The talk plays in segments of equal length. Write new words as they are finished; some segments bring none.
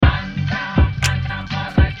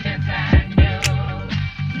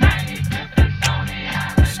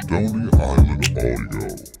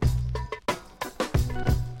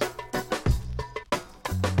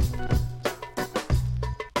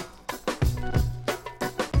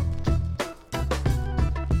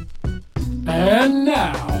And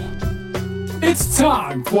now, it's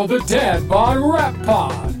time for the Dad Bod Rap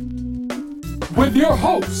Pod with your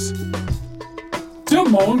hosts,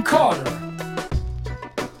 Damone Carter,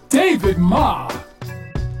 David Ma,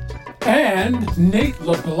 and Nate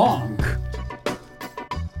LeBlanc.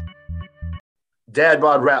 Dad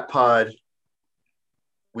Bod Rap Pod,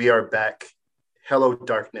 we are back. Hello,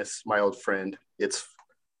 darkness, my old friend. It's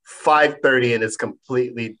 5:30 and it's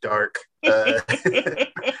completely dark.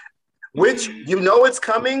 Which, you know it's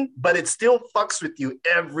coming, but it still fucks with you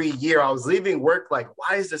every year. I was leaving work like,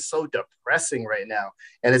 why is this so depressing right now?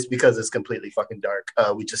 And it's because it's completely fucking dark.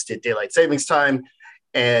 We just did daylight savings time.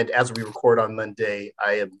 And as we record on Monday,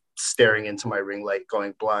 I am staring into my ring light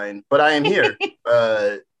going blind. But I am here.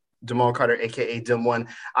 Damone Carter, a.k.a. Dim One.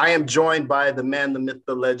 I am joined by the man, the myth,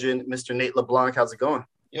 the legend, Mr. Nate LeBlanc. How's it going?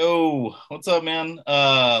 Yo, what's up, man?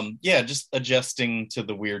 Yeah, just adjusting to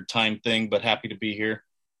the weird time thing, but happy to be here.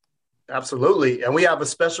 Absolutely. And we have a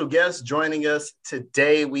special guest joining us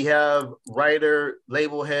today. We have writer,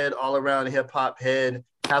 label head, all-around hip-hop head,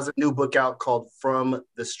 has a new book out called From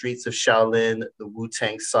the Streets of Shaolin, the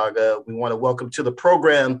Wu-Tang Saga. We want to welcome to the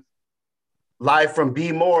program, live from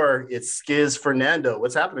Be More, it's Skiz Fernando.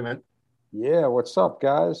 What's happening, man? Yeah, what's up,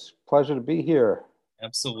 guys? Pleasure to be here.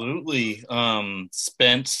 Absolutely.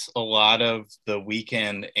 Spent a lot of the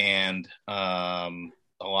weekend and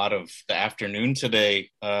a lot of the afternoon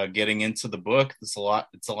today getting into the book. It's a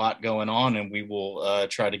lot going on, and we will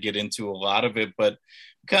try to get into a lot of it, but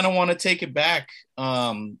kind of want to take it back.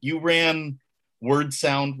 You ran Word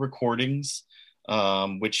Sound Recordings,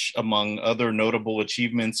 which, among other notable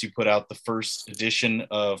achievements, you put out the first edition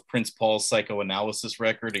of Prince Paul's Psychoanalysis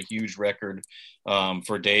record, a huge record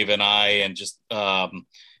for Dave and I, and just a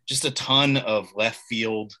ton of left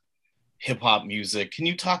field hip-hop music. Can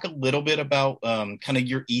you talk a little bit about kind of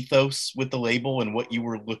your ethos with the label and what you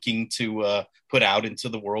were looking to put out into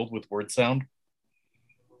the world with Word Sound?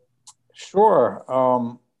 Sure.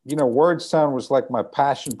 Word Sound was like my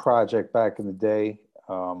passion project back in the day.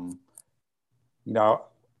 While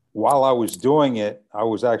I was doing it, I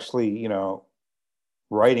was actually,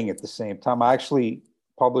 writing at the same time. I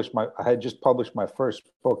had just published my first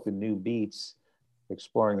book, The New Beats,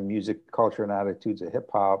 exploring the music, culture, and attitudes of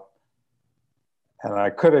hip-hop. And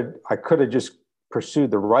I could have just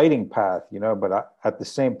pursued the writing path, but at the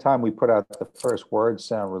same time, we put out the first Word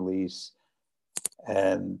Sound release.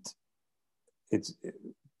 And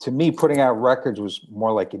to me, putting out records was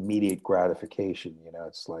more like immediate gratification.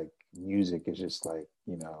 It's like music is just like,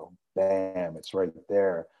 bam, it's right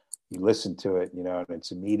there. You listen to it, and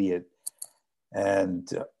it's immediate. And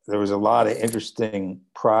there was a lot of interesting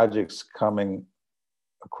projects coming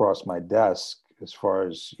across my desk as far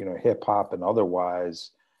as, hip hop and otherwise.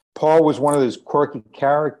 Paul was one of those quirky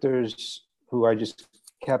characters who I just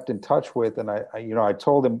kept in touch with. And I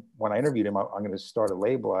told him when I interviewed him, I'm going to start a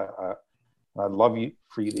label. I'd love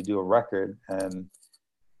for you to do a record. And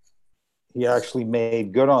he actually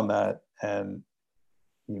made good on that. And,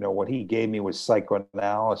 what he gave me was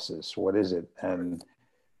Psychoanalysis. What is it? And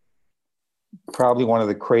probably one of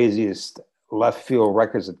the craziest left field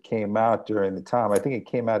records that came out during the time. I think it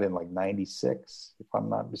came out in like 96, if I'm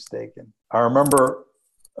not mistaken. I remember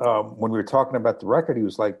when we were talking about the record, he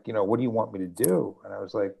was like, what do you want me to do? And I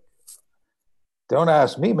was like, don't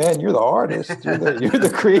ask me, man. You're the artist. You're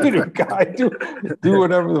the creative guy. Do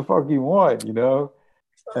whatever the fuck you want,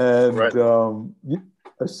 And right.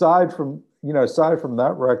 Aside from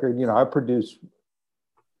that record, I produced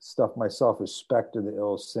stuff myself as Spectre, the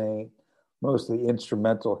Ill Saint, mostly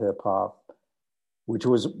instrumental hip hop, which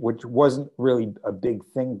wasn't really a big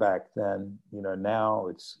thing back then. Now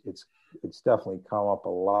it's definitely come up a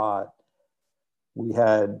lot. We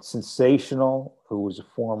had Sensational, who was a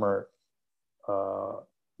former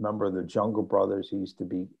member of the Jungle Brothers. He used to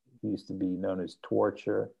be known as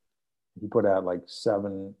Torture. He put out like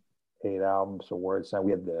 7-8 albums for Word Sound.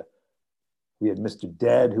 We had Mr.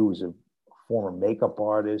 Dead, who was a former makeup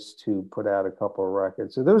artist, who put out a couple of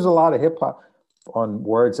records. So there was a lot of hip hop on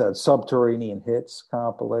Word Sound, Subterranean Hits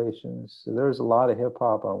compilations. So there was a lot of hip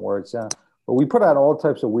hop on Word Sound. But we put out all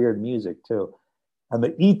types of weird music too. And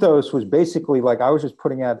the ethos was basically like I was just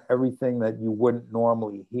putting out everything that you wouldn't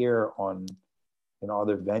normally hear in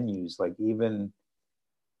other venues. Like even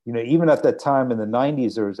at that time in the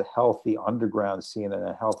 90s, there was a healthy underground scene and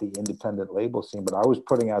a healthy independent label scene, but I was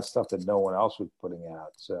putting out stuff that no one else was putting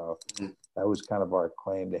out. So that was kind of our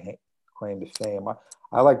claim to fame.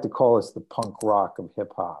 I like to call us the punk rock of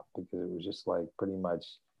hip hop because it was just like pretty much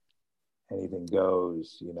anything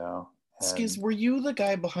goes, Skiz, were you the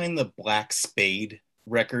guy behind the Black Spade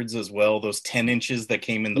records as well, those 10 inches that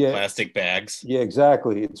came in the plastic bags. Yeah,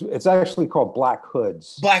 exactly. It's actually called Black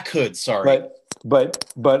Hoods. Black Hoods, sorry. But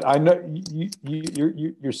I know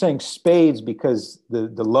you're saying spades because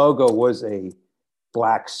the logo was a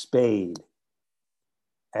black spade,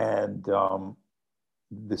 and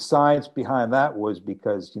the science behind that was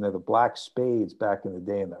because the Black Spades back in the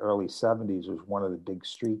day in the early 70s was one of the big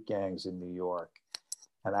street gangs in New York,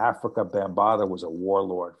 and Africa Bambaataa was a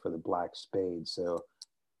warlord for the Black Spades. So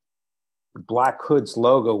the Black Hood's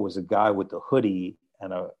logo was a guy with the hoodie,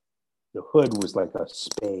 and the hood was like a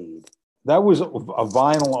spade. That was a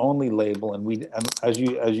vinyl only label, and as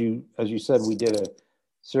you said, we did a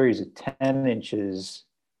series of 10 inches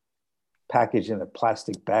packaged in a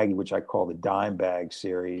plastic baggie, which I call the dime bag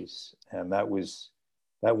series, and that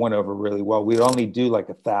went over really well. We'd only do like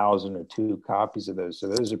 1,000 or 2 copies of those, so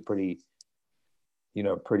those are pretty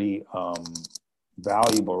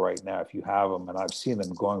valuable right now if you have them, and I've seen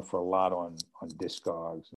them going for a lot on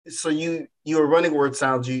Discogs. So you were running Word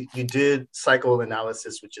Sounds. You did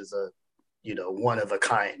Psychoanalysis, which is a one of a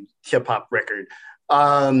kind hip hop record,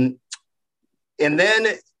 and then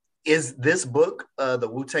is this book, the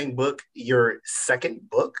Wu-Tang book, your second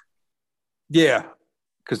book? Yeah,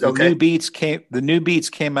 because the new beats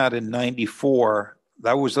came out in '94.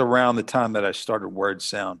 That was around the time that I started Word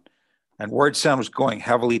Sound. And Word Sound was going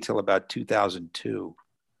heavily till about 2002.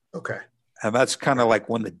 Okay. And that's kind of like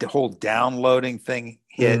when the whole downloading thing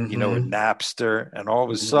hit, with Napster. And all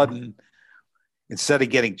of a sudden, instead of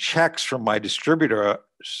getting checks from my distributor,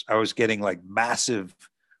 I was getting like massive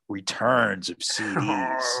returns of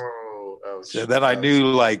CDs. So then I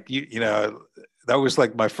knew that was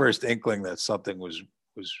like my first inkling that something was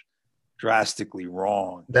drastically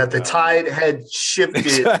wrong. That the tide had shifted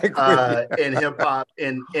in hip hop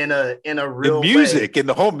in a real music, way. In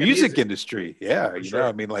the whole music industry. Yeah, sure.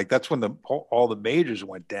 I mean, like that's when all the majors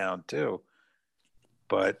went down too.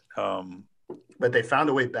 But they found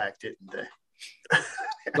a way back, didn't they?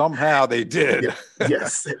 Somehow they did.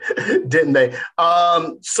 Yes, didn't they?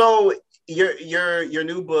 So your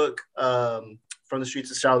new book, From the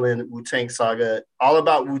Streets of Shaolin, Wu-Tang Saga, all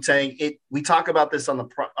about Wu-Tang. We talk about this on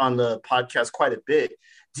the podcast quite a bit.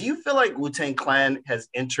 Do you feel like Wu-Tang Clan has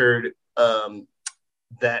entered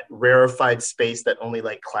that rarefied space that only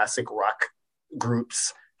like classic rock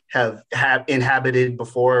groups have inhabited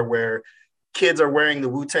before, where kids are wearing the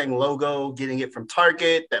Wu-Tang logo, getting it from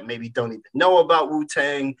Target, that maybe don't even know about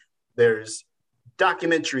Wu-Tang? There's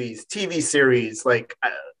documentaries, TV series. Like,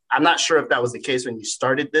 I'm not sure if that was the case when you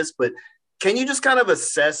started this, but can you just kind of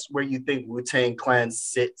assess where you think Wu-Tang Clan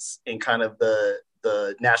sits in kind of the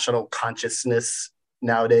national consciousness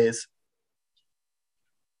nowadays?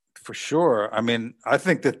 For sure. I mean, I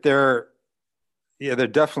think that they're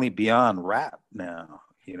definitely beyond rap now.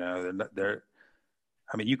 They're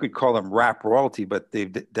I mean, you could call them rap royalty, but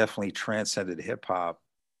they've definitely transcended hip hop.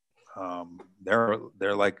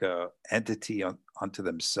 They're like a entity unto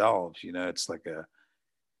themselves.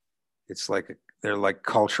 They're like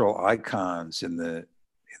cultural icons in the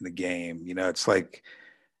game. It's like,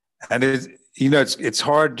 and it's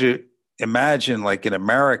hard to imagine, like in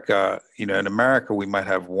America. In America we might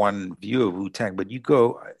have one view of Wu-Tang, but you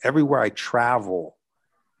go everywhere I travel,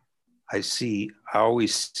 I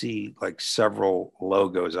always see like several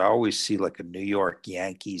logos. I always see like a New York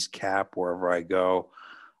Yankees cap wherever I go.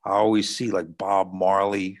 I always see like Bob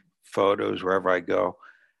Marley photos wherever I go.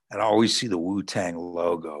 And I always see the Wu-Tang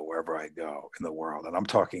logo wherever I go in the world. And I'm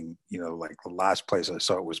talking, like the last place I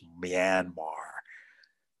saw it was Myanmar.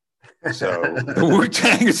 So the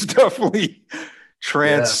Wu-Tang has definitely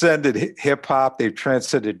transcended hip hop. They've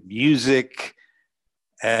transcended music,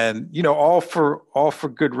 and all for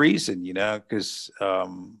good reason. Because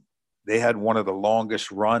they had one of the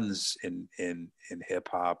longest runs in hip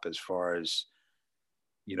hop as far as.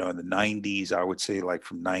 In the 90s, I would say like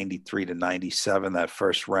from 93 to 97, that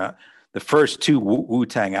first round, the first 2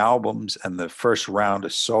 Wu-Tang albums and the first round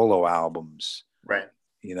of solo albums. Right.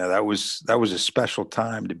 That was a special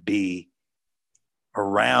time to be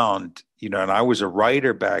around, and I was a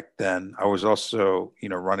writer back then. I was also,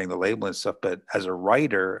 running the label and stuff, but as a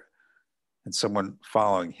writer and someone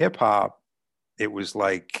following hip hop, it was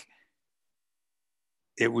like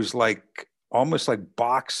almost like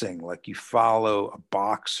boxing, like you follow a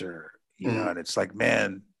boxer, and it's like,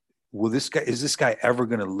 man, is this guy ever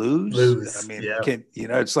going to lose? I mean,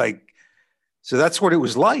 it's like, so that's what it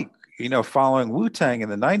was like, following Wu-Tang in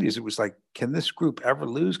the 90s. It was like, can this group ever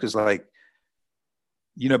lose? Because like,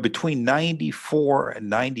 between 94 and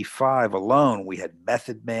 95 alone, we had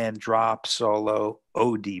Method Man drop solo,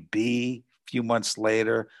 ODB, a few months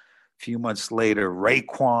later,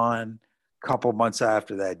 Raekwon, couple months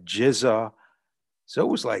after that, Jizza. So it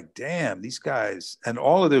was like, damn, these guys, and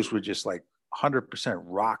all of those were just like 100%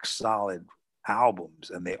 rock solid albums,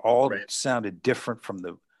 and they all sounded different from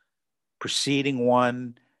the preceding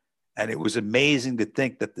one. And it was amazing to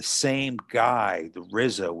think that the same guy, the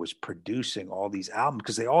RZA, was producing all these albums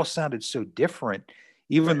because they all sounded so different,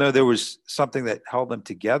 even though there was something that held them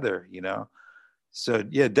together, you know? So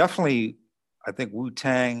yeah, definitely, I think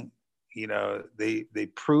Wu-Tang, you know, they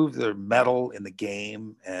proved their mettle in the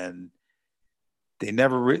game, and they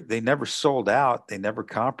never sold out. They never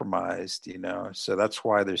compromised, you know? So that's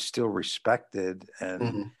why they're still respected.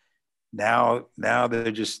 And now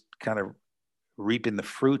they're just kind of reaping the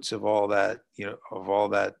fruits of all that, you know,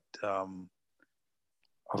 of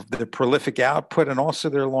the prolific output and also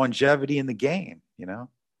their longevity in the game, you know?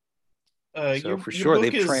 So for sure,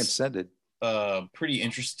 they've transcended. Pretty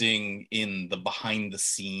interesting in the behind the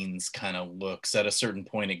scenes kind of looks. At a certain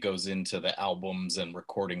point, it goes into the albums and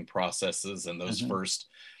recording processes and those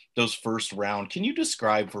first round. Can you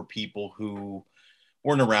describe for people who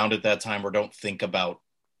weren't around at that time or don't think about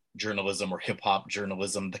journalism or hip hop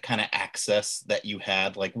journalism, the kind of access that you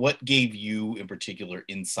had? Like, what gave you in particular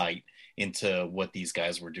insight into what these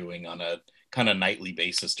guys were doing on a kind of nightly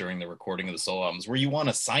basis during the recording of the solo albums? Were you on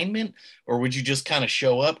assignment, or would you just kind of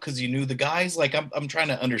show up because you knew the guys? Like, I'm trying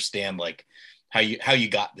to understand like how you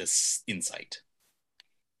got this insight.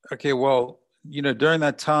 Okay, well, you know, during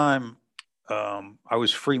that time, I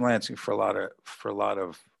was freelancing for a lot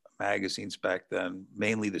of magazines back then,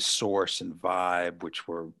 mainly The Source and Vibe, which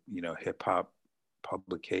were, you know, hip hop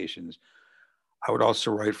publications. I would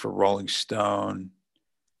also write for Rolling Stone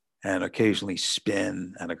and occasionally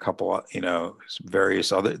Spin and a couple, you know,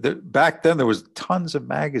 various other. Back then, there was tons of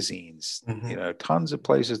magazines, you know, tons of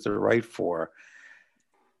places to write for.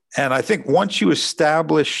 And I think once you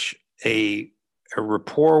establish a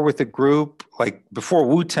rapport with a group, like before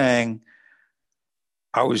Wu-Tang,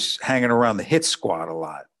 I was hanging around the Hit Squad a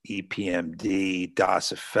lot. EPMD,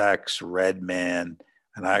 Das EFX, Redman,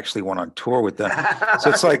 and I actually went on tour with them. So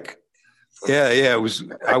it's like, it was.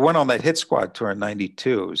 I went on that Hit Squad tour in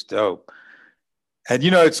 '92. It was dope. And you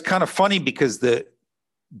know, it's kind of funny because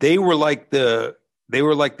they were like the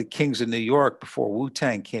kings of New York before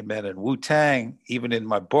Wu-Tang came in. And Wu-Tang, even in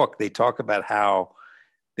my book, they talk about how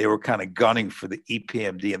they were kind of gunning for the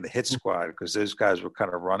EPMD and the Hit Squad because those guys were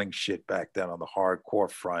kind of running shit back then on the hardcore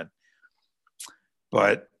front.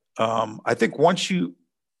 But I think once you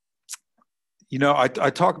know, I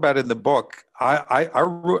talk about it in the book. I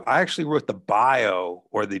actually wrote the bio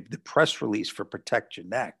or the press release for Protect Your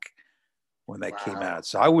Neck when that came out.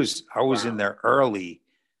 So I was in there early,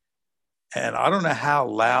 and I don't know how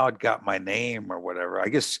Loud got my name or whatever. I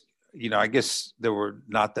guess there were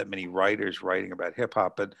not that many writers writing about hip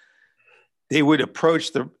hop, but they would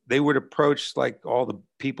approach like all the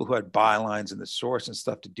people who had bylines in The Source and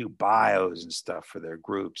stuff to do bios and stuff for their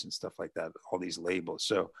groups and stuff like that, all these labels.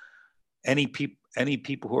 So any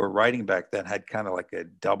people who were writing back then had kind of like a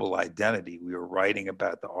double identity. We were writing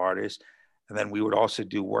about the artist, and then we would also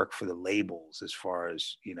do work for the labels as far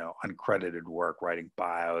as, you know, uncredited work, writing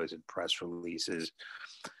bios and press releases.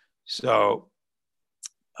 So,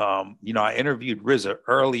 you know, I interviewed RZA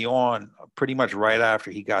early on, pretty much right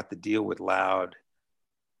after he got the deal with Loud.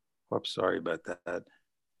 Whoops, sorry about that.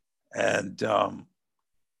 And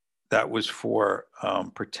that was for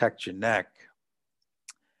Protect Your Neck.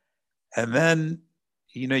 And then,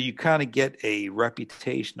 you know, you kind of get a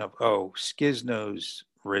reputation of, oh, Skiz knows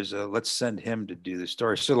RZA, let's send him to do the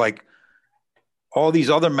story. So like all these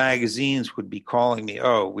other magazines would be calling me,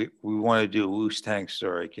 oh, we want to do a Wu-Tang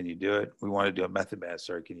story. Can you do it? We want to do a Method Man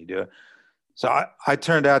story. Can you do it? So I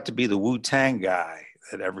turned out to be the Wu-Tang guy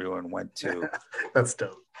that everyone went to. That's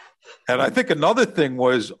dope. And I think another thing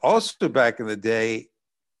was also back in the day,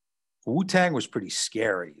 Wu-Tang was pretty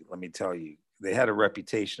scary, let me tell you. They had a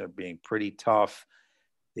reputation of being pretty tough.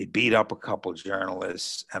 They beat up a couple of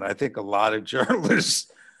journalists. And I think a lot of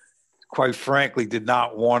journalists, quite frankly, did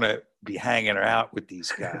not want to be hanging out with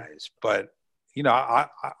these guys. But, you know,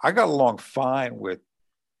 I got along fine with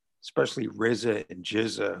especially RZA and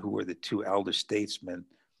Jizza, who were the two elder statesmen.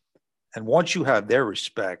 And once you have their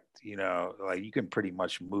respect, you know, like you can pretty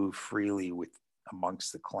much move freely with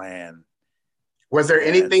amongst the clan. Was there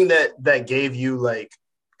anything that gave you like,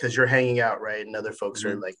 because you're hanging out, right? And other folks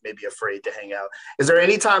are like maybe afraid to hang out. Is there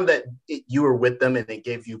any time that you were with them and it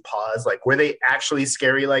gave you pause? Like, were they actually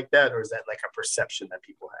scary like that? Or is that like a perception that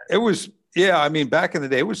people had? It was, yeah. I mean, back in the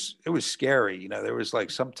day, it was scary. You know, there was like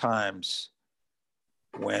sometimes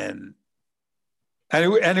when,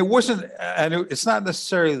 it's not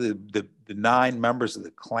necessarily the 9 members of the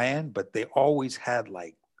clan, but they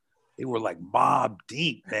they were like mob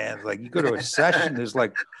deep, man. Like you go to a session, it's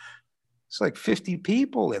like 50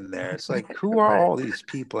 people in there. It's like, who are all these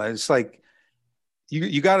people? And it's like,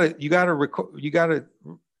 you gotta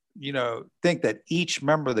think that each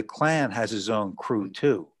member of the clan has his own crew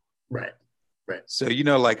too. Right. So,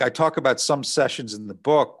 like I talk about some sessions in the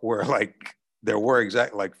book where like there were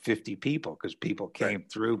exactly like 50 people because people came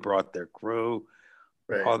through, brought their crew,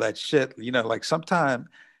 all that shit, like sometime,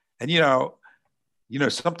 and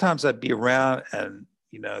sometimes I'd be around and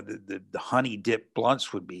the honey dip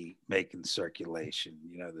blunts would be making circulation,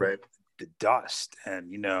 the dust, and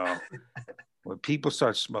when people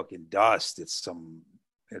start smoking dust, it's on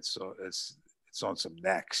some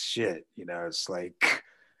next shit, it's like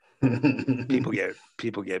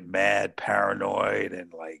people get mad, paranoid,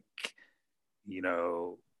 and like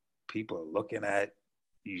people are looking at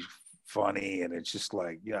you funny, and it's just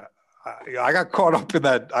like I got caught up in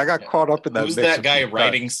that. Who's that guy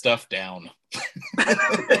writing stuff down?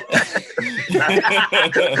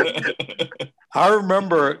 I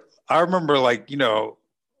remember like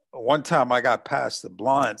one time I got past the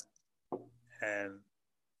blunt and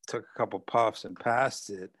took a couple puffs and passed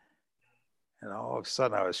it, and all of a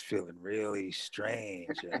sudden I was feeling really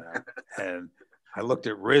strange, and I looked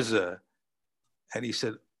at RZA, and he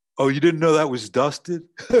said, "Oh, you didn't know that was dusted?"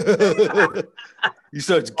 He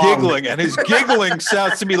starts giggling, and his giggling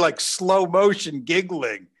sounds to me like slow motion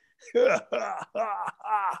giggling.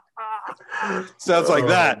 Sounds like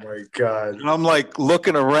that. Oh my God. And I'm like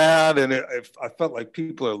looking around, and I felt like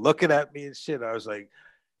people are looking at me and shit. I was like,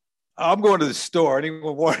 I'm going to the store.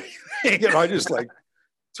 Anyone want anything? And I just like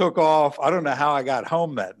took off. I don't know how I got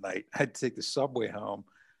home that night. I had to take the subway home.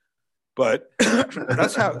 But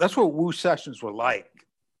that's what Wu sessions were like.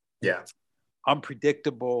 Yeah.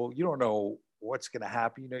 Unpredictable. You don't know what's going to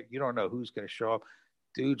happen. You don't know who's going to show up.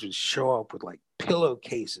 Dudes would show up with like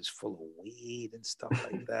pillowcases full of weed and stuff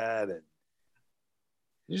like that, and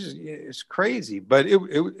it's crazy. But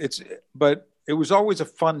it was always a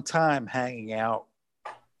fun time hanging out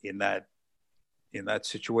in that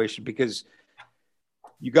situation, because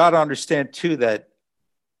you got to understand too that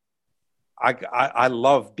I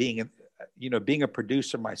love being being a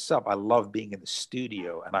producer myself. I love being in the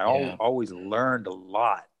studio, and I always learned a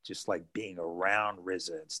lot just like being around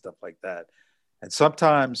RZA and stuff like that. And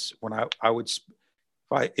sometimes when if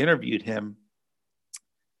I interviewed him,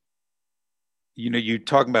 you're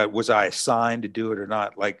talking about, was I assigned to do it or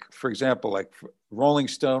not? Like, for example, like Rolling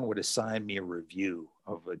Stone would assign me a review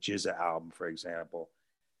of a GZA album, for example.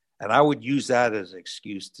 And I would use that as an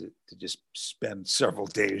excuse to just spend several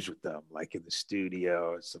days with them, like in the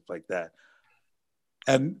studio and stuff like that.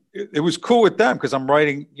 And it was cool with them because I'm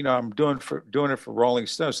writing, I'm doing it for Rolling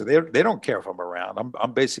Stone. So they don't care if I'm around.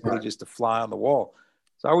 I'm basically just a fly on the wall.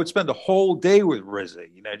 So I would spend a whole day with RZA,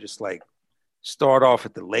 just like start off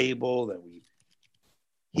at the label. Then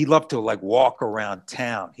he loved to like walk around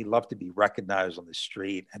town. He loved to be recognized on the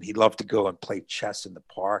street, and he loved to go and play chess in the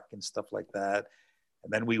park and stuff like that.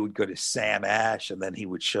 And then we would go to Sam Ash, and then he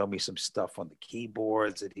would show me some stuff on the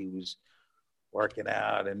keyboards that he was working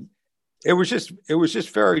out. And it was just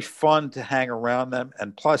very fun to hang around them.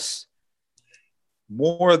 And plus,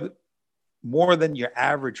 more than your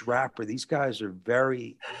average rapper, these guys are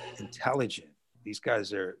very intelligent. These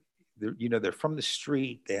guys they're from the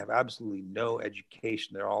street. They have absolutely no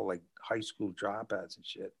education. They're all like high school dropouts and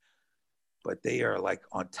shit. But they are like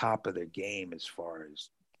on top of their game as far as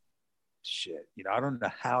shit. I don't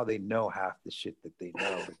know how they know half the shit that they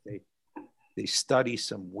know, but they study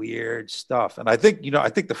some weird stuff. And I think the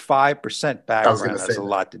 5% background has a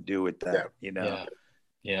lot to do with that.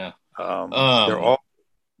 Yeah. They're all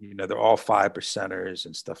 5%ers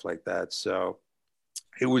and stuff like that. So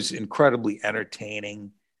it was incredibly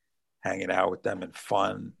entertaining hanging out with them and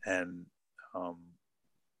fun. And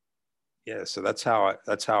so that's how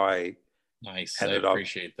I nice. I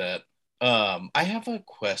appreciate that. I have a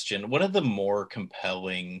question. One of the more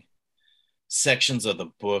compelling sections of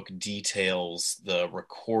the book details the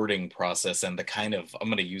recording process and the kind of, I'm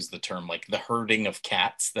going to use the term, like the herding of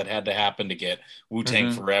cats that had to happen to get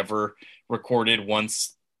Wu-Tang Forever recorded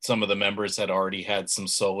once some of the members had already had some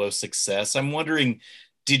solo success. I'm wondering,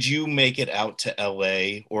 did you make it out to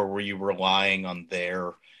LA, or were you relying on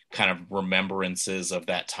their kind of remembrances of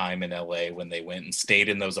that time in LA when they went and stayed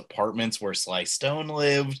in those apartments where Sly Stone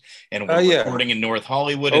lived and were recording in North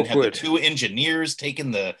Hollywood, and had the two engineers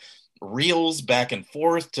taking the reels back and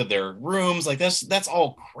forth to their rooms? Like that's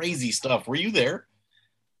all crazy stuff. Were you there?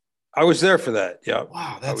 I was there for that. Yeah.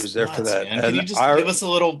 Wow. I was there for that. Man. Can you just give us a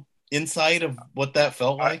little insight of what that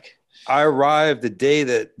felt like? I arrived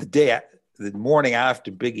the morning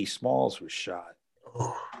after Biggie Smalls was shot.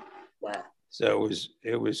 Wow. So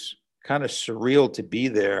it was kind of surreal to be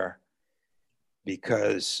there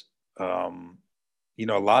because you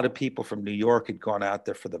know, a lot of people from New York had gone out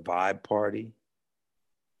there for the Vibe party.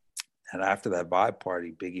 And after that Vibe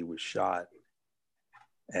party, Biggie was shot.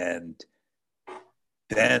 And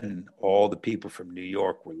then all the people from New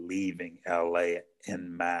York were leaving LA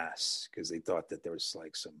en masse because they thought that there was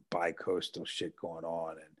like some bi-coastal shit going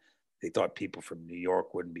on. And they thought people from New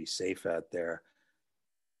York wouldn't be safe out there.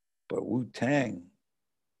 But Wu-Tang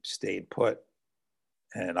stayed put.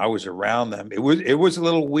 And I was around them. It was a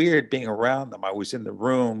little weird being around them. I was in the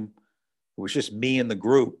room. It was just me and the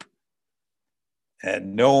group.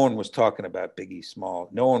 And no one was talking about Biggie Small.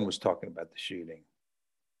 No one was talking about the shooting.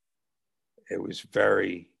 It was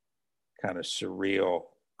very kind of surreal.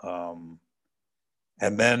 And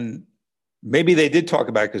then maybe they did talk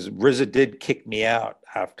about it because RZA did kick me out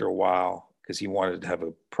after a while because he wanted to have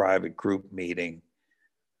a private group meeting.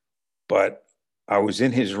 But I was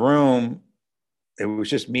in his room. It was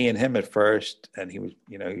just me and him at first. And he was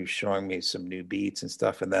showing me some new beats and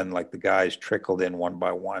stuff. And then like the guys trickled in one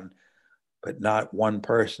by one, but not one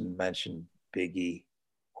person mentioned Biggie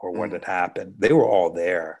or what had happened. They were all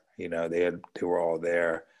there. They were all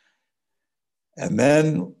there. And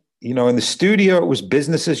then, in the studio, it was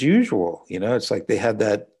business as usual. It's like they had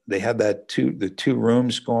the two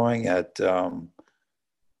rooms going at, I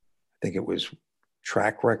think it was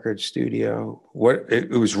Track Record Studio.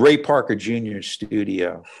 It was Ray Parker Jr.'s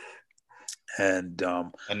studio. And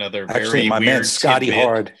another actually very my weird man Scotty tidbit.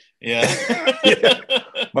 Hard. Yeah. Yeah.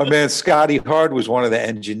 My man Scotty Hard was one of the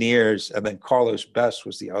engineers, and then Carlos Best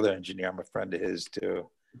was the other engineer. I'm a friend of his too.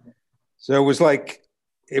 So it was like,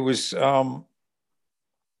 it was all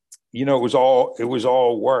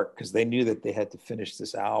work because they knew that they had to finish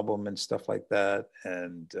this album and stuff like that.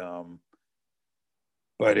 And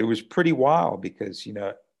but it was pretty wild because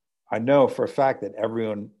I know for a fact that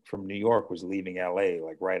everyone from New York was leaving LA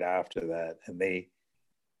like right after that, and they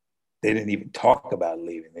didn't even talk about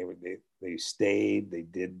leaving. They stayed. They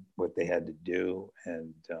did what they had to do,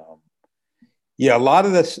 and a lot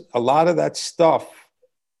of that stuff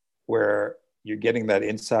where you're getting that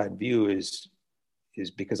inside view is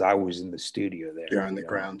because I was in the studio there. You're on the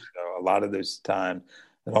ground. So a lot of those times,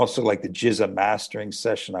 and also like the GZA mastering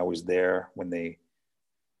session, I was there when they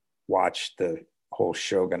watched the whole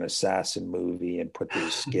Shogun Assassin movie and put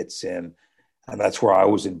those skits in, and that's where I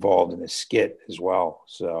was involved in a skit as well.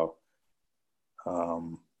 So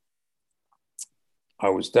I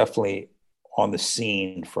was definitely on the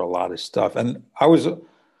scene for a lot of stuff, and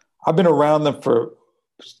I've been around them for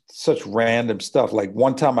such random stuff. Like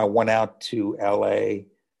one time I went out to LA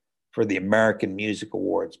for the American Music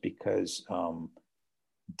Awards because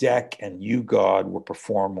Deck and You God were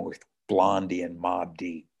performing with Blondie and Mobb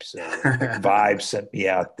Deep. So Vibe sent me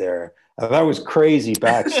out there. And that was crazy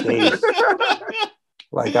backstage.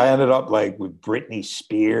 Like I ended up like with Britney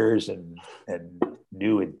Spears and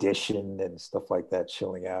New Edition and stuff like that,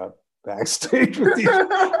 chilling out backstage with these.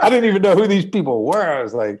 I didn't even know who these people were. I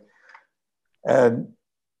was like, and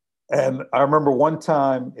I remember one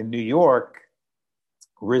time in New York,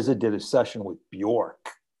 RZA did a session with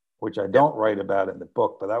Bjork, which I don't write about in the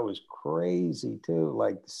book, but that was crazy too.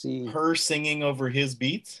 Like to see her singing over his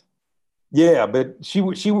beats. Yeah, but she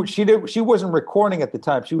wasn't recording at the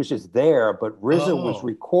time. She was just there. But RZA was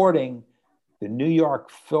recording the New York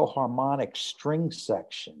Philharmonic string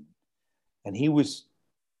section, and he was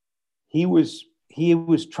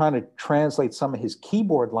trying to translate some of his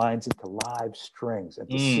keyboard lines into live strings, and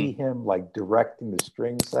to see him like directing the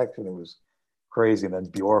string section, it was crazy. And then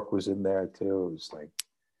Bjork was in there too. It was like,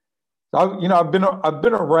 I've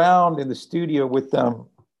been around in the studio with them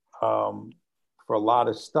for a lot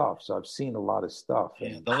of stuff, so I've seen a lot of stuff.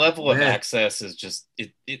 Yeah, the level of access is just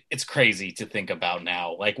it's crazy to think about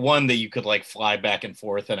now. Like one that you could like fly back and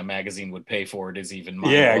forth and a magazine would pay for it is even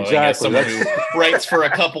mind-blowing. Yeah, exactly. As someone who writes for a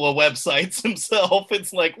couple of websites himself,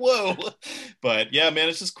 it's like whoa. But yeah, man,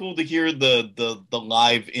 it's just cool to hear the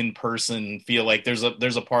live in person feel. Like there's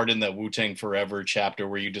a part in that Wu-Tang Forever chapter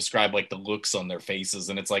where you describe like the looks on their faces,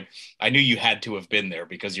 and it's like I knew you had to have been there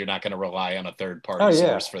because you're not going to rely on a third party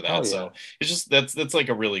source for that. So it's just that's like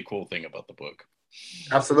a really cool thing about the book.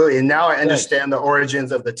 Absolutely. And now I understand the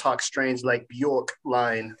origins of the Talk Strange Like Bjork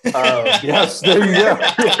line. Yes, there you go.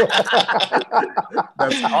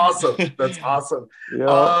 That's awesome. That's awesome.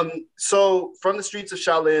 Yeah. So from the streets of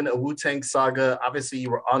Shaolin, a Wu-Tang saga, obviously you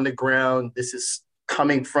were on the ground. This is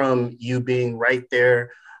coming from you being right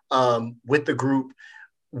there with the group.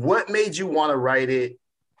 What made you want to write it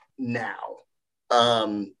now?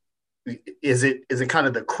 Is it kind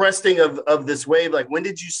of the cresting of this wave? Like when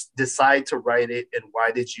did you decide to write it, and why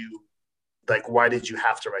did you Like, why did you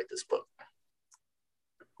have to write this book?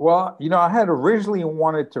 Well, I had originally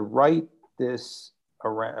wanted to write this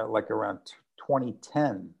around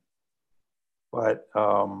 2010, but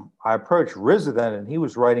I approached RZA then, and he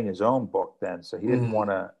was writing his own book then, so he didn't want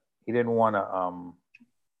to. He didn't want to.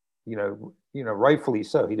 Rightfully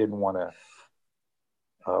so. He didn't want to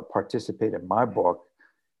participate in my book.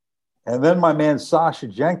 And then my man Sasha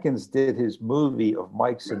Jenkins did his movie of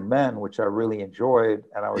Mics and Men, which I really enjoyed,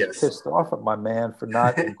 and I was pissed off at my man for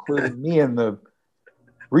not including me in the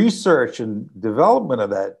research and development of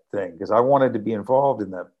that thing, because I wanted to be involved in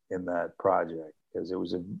that project, because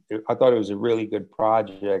I thought it was a really good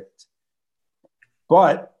project.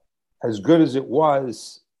 But as good as it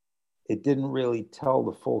was, it didn't really tell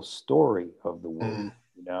the full story of the Wu,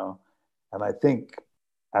 And I think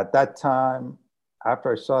at that time,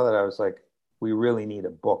 after I saw that, I was like, we really need a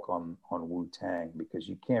book on Wu-Tang, because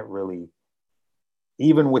you can't really,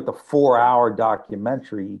 even with the 4-hour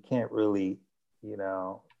documentary, you can't really,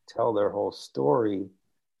 tell their whole story.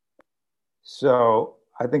 So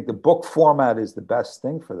I think the book format is the best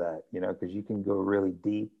thing for that, because you can go really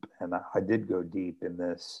deep, and I did go deep in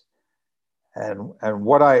this. And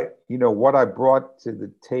what I brought to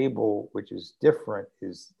the table, which is different,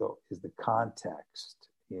 is the context,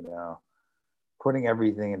 putting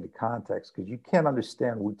everything into context, because you can't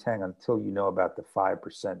understand Wu-Tang until you know about the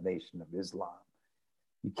 5% Nation of Islam.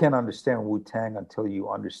 You can't understand Wu-Tang until you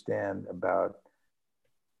understand about,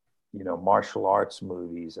 martial arts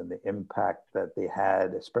movies and the impact that they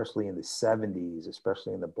had, especially in the 70s,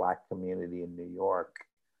 especially in the Black community in New York.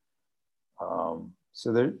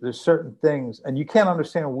 So there's certain things, and you can't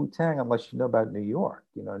understand Wu-Tang unless you know about New York.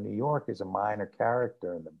 New York is a minor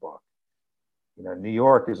character in the book. New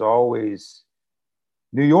York is always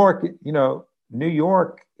New York. New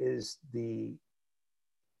York is the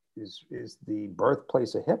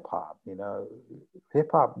birthplace of hip hop. Hip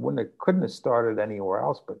hop couldn't have started anywhere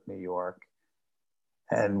else but New York.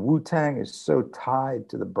 And Wu-Tang is so tied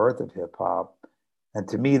to the birth of hip hop. And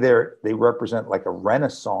to me, they represent like a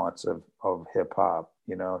renaissance of hip hop,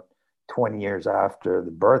 20 years after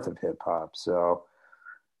the birth of hip hop. So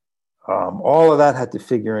all of that had to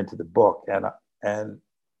figure into the book. And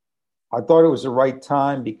I thought it was the right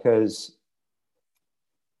time, because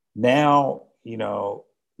now,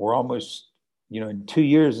 we're almost, in 2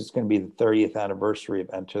 years, it's going to be the 30th anniversary of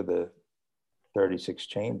Enter the 36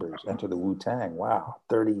 Chambers, Enter the Wu-Tang. Wow,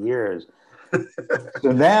 30 years.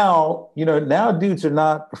 So now, now dudes are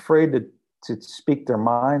not afraid to speak their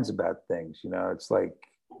minds about things. It's like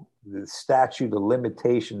the statute of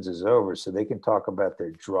limitations is over, so they can talk about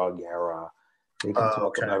their drug era. They can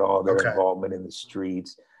talk about all their involvement in the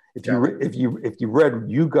streets. If you read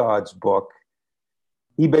Ugod's book,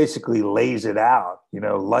 he basically lays it out.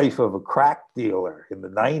 Life of a crack dealer in the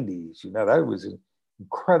 90s. That was an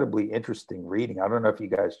incredibly interesting reading. I don't know if you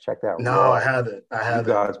guys checked out. No, I haven't.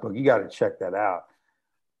 Ugod's book. You got to check that out.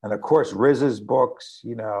 And of course, RZA's books.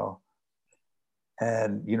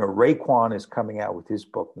 And Raekwon is coming out with his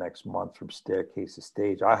book next month, From Staircase to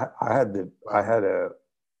Stage. I had the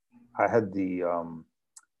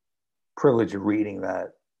privilege of reading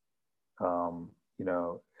that,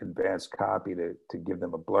 advanced copy to give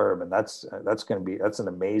them a blurb, and that's an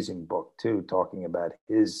amazing book too, talking about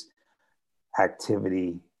his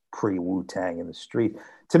activity pre Wu-Tang in the street.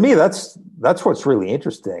 To me, that's what's really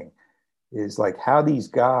interesting, is like how these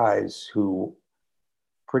guys who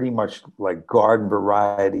pretty much like garden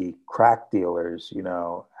variety crack dealers,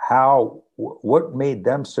 what made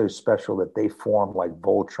them so special that they formed like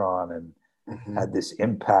Voltron and had this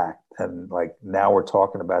impact, and like now we're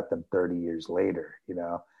talking about them 30 years later,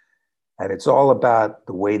 and it's all about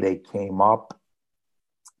the way they came up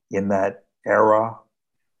in that era,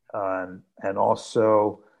 and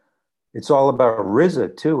also it's all about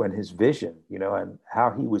RZA too, and his vision, and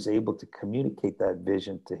how he was able to communicate that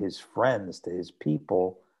vision to his friends, to his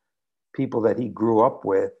people that he grew up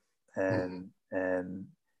with, and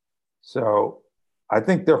so I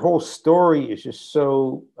think their whole story is just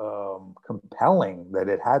so compelling that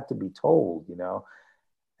it had to be told,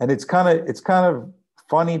 and it's kind of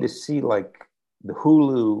funny to see like the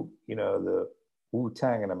Hulu, the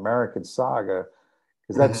Wu-Tang and American Saga,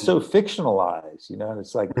 because that's so fictionalized, and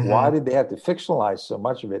it's like, why did they have to fictionalize so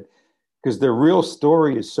much of it? Because their real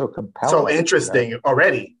story is so compelling, so interesting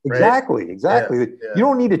already. Right? Exactly. Yeah. You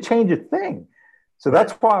don't need to change a thing. So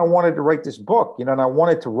that's why I wanted to write this book, and I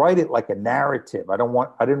wanted to write it like a narrative. I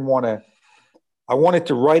wanted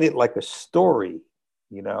to write it like a story,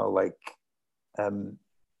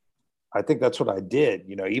 I think that's what I did,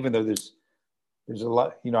 even though there's a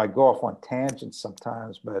lot, I go off on tangents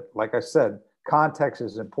sometimes, but like I said, context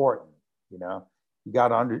is important, You know, you got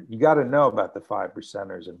to know about the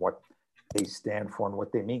 5%ers and what they stand for and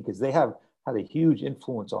what they mean, because they have had a huge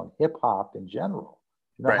influence on hip hop in general.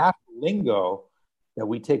 You know, Right. half the lingo that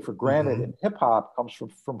we take for granted in hip hop comes from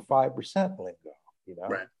 5% lingo. You know,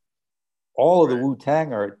 Right. all of the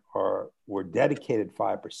Wu-Tang were dedicated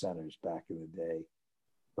 5%ers back in the day,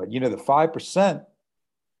 but you know, the 5%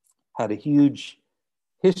 had a huge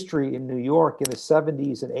history in New York in the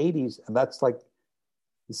 70s and 80s, and that's like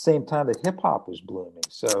the same time that hip hop was blooming.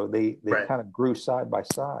 So they kind of grew side by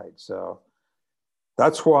side. So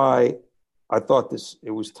that's why I thought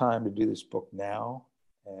it was time to do this book now.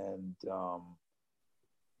 And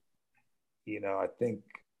you know, I think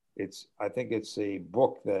it's a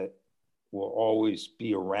book that will always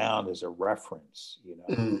be around as a reference. You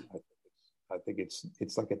know, I think it's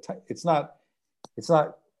like it's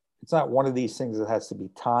not one of these things that has to be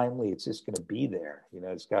timely. It's just going to be there. You know,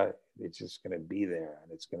 it's just going to be there,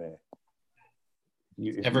 and it's going to.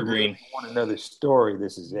 If evergreen. You really want to know the story,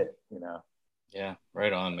 this is it. You know. Yeah,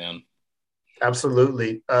 right on, man.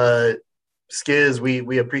 Absolutely. Skiz,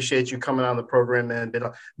 we appreciate you coming on the program, man.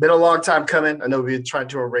 Been a long time coming. I know we've been trying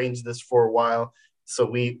to arrange this for a while. So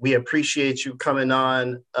we appreciate you coming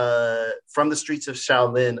on. From the Streets of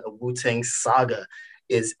Shaolin, a Wu-Tang Saga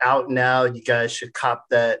is out now. You guys should cop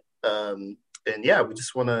that. And yeah, we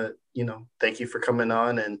just want to, you know, thank you for coming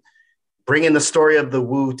on and bringing the story of the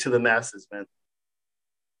Wu to the masses, man.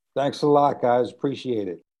 Thanks a lot, guys. Appreciate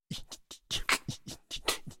it.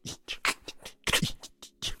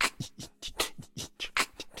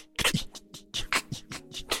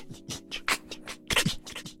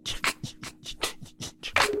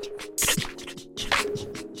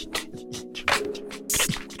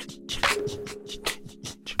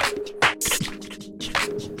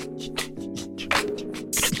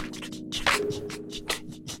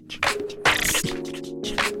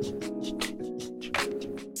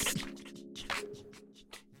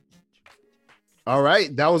 All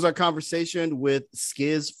right, that was our conversation with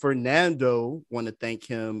Skiz Fernando. Want to thank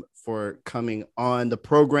him for coming on the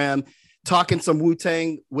program, talking some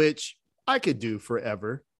Wu-Tang, which I could do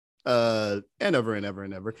forever, and ever and ever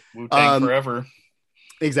and ever. Wu-Tang forever.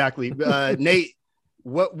 Exactly. Nate,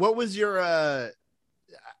 what was your?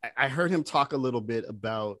 I heard him talk a little bit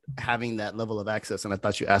about having that level of access, and I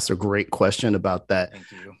thought you asked a great question about that.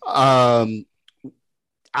 Thank you.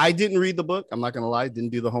 I didn't read the book. I'm not gonna lie, didn't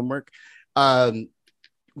do the homework.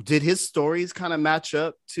 Did his stories kind of match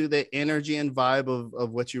up to the energy and vibe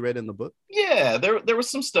of what you read in the book? Yeah, there was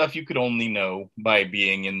some stuff you could only know by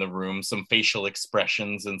being in the room, some facial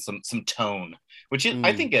expressions and some tone, which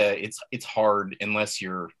I think it's hard unless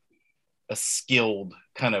you're a skilled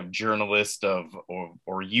kind of journalist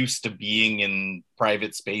or used to being in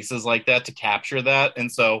private spaces like that to capture that. And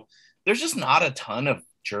so there's just not a ton of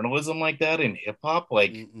journalism like that in hip hop.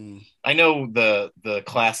 Like I know the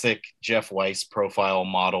classic Jeff Weiss profile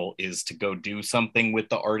model is to go do something with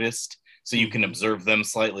the artist so you can observe them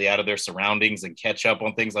slightly out of their surroundings and catch up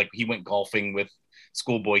on things. Like he went golfing with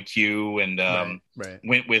Schoolboy Q and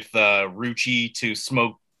went with Rucci to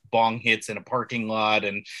smoke bong hits in a parking lot,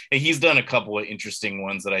 and he's done a couple of interesting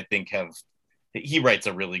ones that I think he writes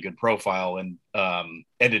a really good profile, and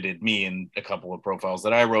edited me in a couple of profiles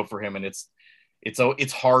that I wrote for him. And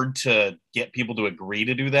it's hard to get people to agree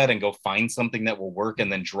to do that and go find something that will work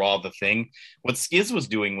and then draw the thing. What Skiz was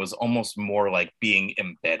doing was almost more like being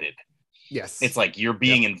embedded. Yes. It's like you're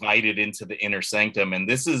being invited into the inner sanctum. And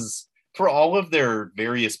this is for all of their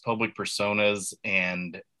various public personas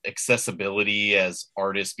and accessibility as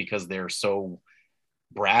artists, because they're so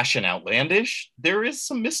brash and outlandish, there is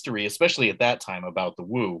some mystery, especially at that time, about the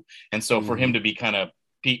Wu. And so for him to be kind of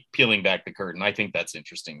peeling back the curtain, I think that's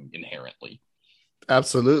interesting inherently.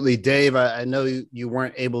 Absolutely. Dave, I know you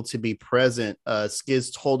weren't able to be present.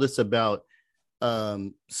 Skiz told us about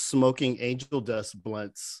smoking angel dust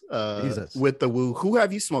blunts with the Wu. Who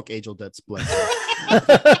have you smoked angel dust blunts with?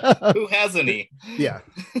 Who hasn't he? Yeah.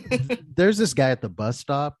 There's this guy at the bus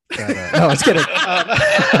stop. No, I was kidding.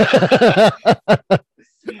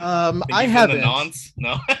 I haven't.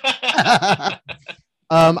 No.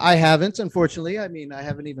 I haven't, unfortunately. I mean, I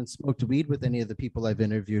haven't even smoked weed with any of the people I've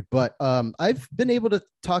interviewed, but I've been able to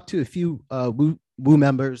talk to a few Wu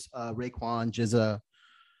members, Raekwon, Jizza,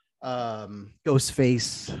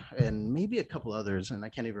 Ghostface, and maybe a couple others, and I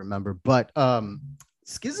can't even remember. But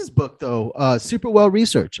Skiz's book, though, super well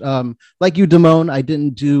researched. Like you, Damone, I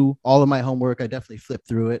didn't do all of my homework. I definitely flipped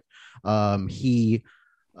through it. He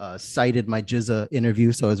cited my Jizza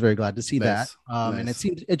interview, so I was very glad to see that. And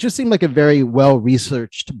it just seemed like a very well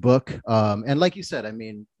researched book. And like you said, I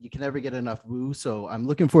mean, you can never get enough Wu, so I'm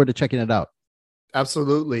looking forward to checking it out.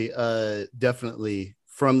 Absolutely. Definitely.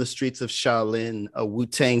 From the Streets of Shaolin, a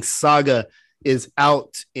Wu-Tang Saga is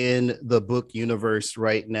out in the book universe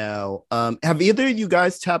right now. Have either of you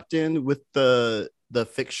guys tapped in with the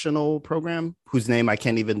fictional program whose name I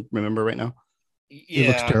can't even remember right now? It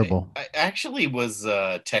looks terrible. I actually was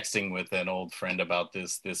texting with an old friend about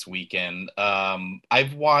this weekend.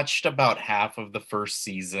 I've watched about half of the first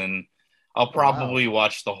season. I'll probably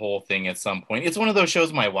watch the whole thing at some point. It's one of those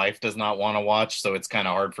shows my wife does not want to watch, so it's kind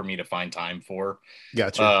of hard for me to find time for.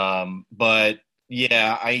 Gotcha. But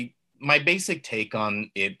yeah, my basic take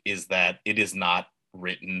on it is that it is not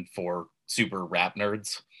written for super rap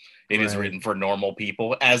nerds. It is written for normal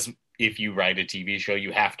people. As if you write a TV show,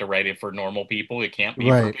 you have to write it for normal people. It can't be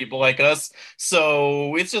for people like us.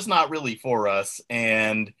 So it's just not really for us.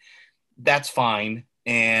 And that's fine.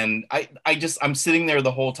 And I'm sitting there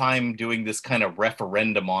the whole time doing this kind of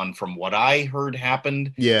referendum on from what I heard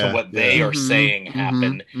happened to what they are saying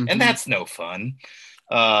happened. And that's no fun.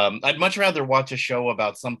 I'd much rather watch a show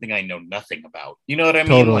about something I know nothing about. You know what I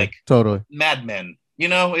mean? Like Mad Men. You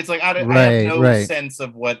know, it's like I have no sense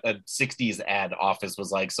of what a 60s ad office was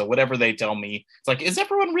like. So whatever they tell me, it's like, is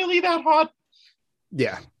everyone really that hot?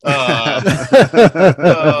 Yeah.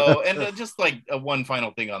 And just like one final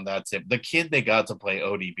thing on that tip, the kid they got to play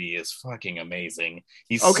ODB is fucking amazing.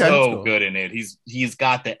 He's so good in it. He's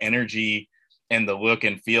got the energy and the look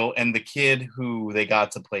and feel. And the kid who they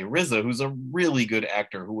got to play RZA, who's a really good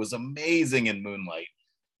actor, who was amazing in Moonlight,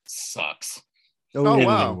 sucks. Oh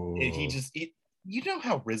wow. You know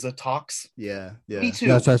how RZA talks? Yeah. Me too.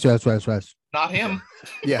 Yes. Not him.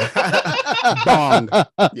 Yeah. Bong.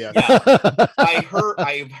 Yeah. I've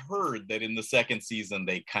heard that in the second season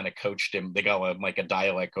they kind of coached him. They got like a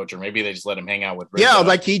dialect coach, or maybe they just let him hang out with RZA. Yeah,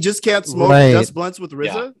 like he just can't smoke dust blunts with RZA.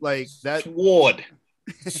 Yeah. Like that. Sword.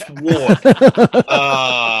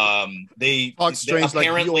 They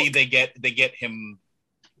apparently they get him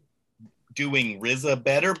doing RZA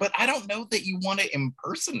better, but I don't know that you want to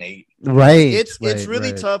impersonate. It's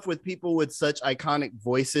really tough with people with such iconic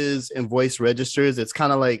voices and voice registers. It's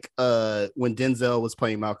kind of like when Denzel was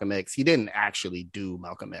playing Malcolm X, he didn't actually do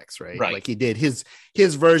Malcolm X, right? Like he did his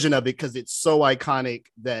version of it because it's so iconic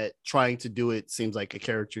that trying to do it seems like a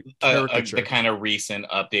caricature. The kind of recent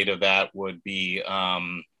update of that would be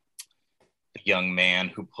the young man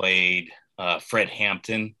who played Fred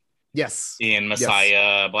Hampton. Yes. In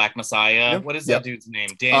Messiah, Black Messiah. Yep. What is that dude's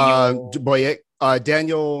name? Daniel.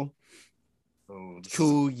 Daniel.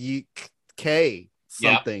 K.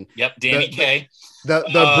 Something. Yep. Danny K.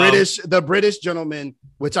 The British gentleman,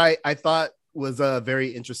 which I thought was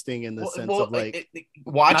very interesting in the sense of like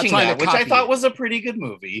watching that, which I thought was a pretty good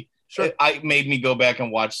movie. Sure. It made me go back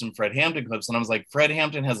and watch some Fred Hampton clips, and I was like, Fred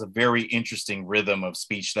Hampton has a very interesting rhythm of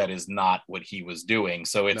speech that is not what he was doing.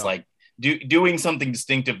 So it's like doing something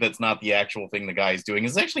distinctive that's not the actual thing the guy's doing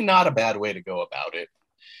is actually not a bad way to go about it.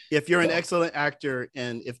 If you're an excellent actor,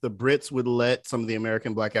 and if the Brits would let some of the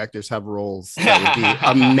American black actors have roles, that would be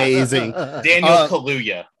amazing. Daniel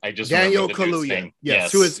Kaluuya. Daniel Kaluuya.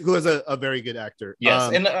 Yes. Who is a very good actor.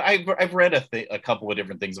 Yes. And I've read a couple of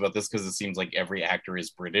different things about this because it seems like every actor is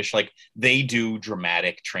British. Like they do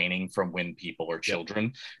dramatic training from when people are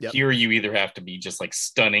children. Yep. Here you either have to be just like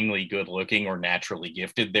stunningly good looking or naturally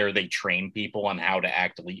gifted. There they train people on how to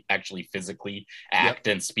actually physically act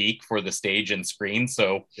and speak for the stage and screen.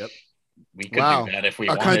 So we could do that if we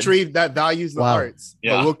wanted. A country that values the arts.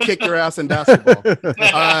 Yeah. But we'll kick your ass in basketball.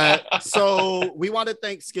 So we want to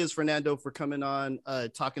thank Skiz Fernando for coming on,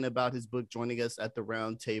 talking about his book, joining us at the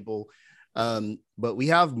round table. But we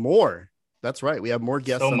have more. That's right. We have more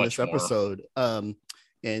guests on this episode. And,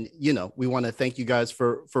 we want to thank you guys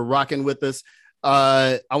for rocking with us.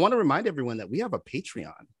 I want to remind everyone that we have a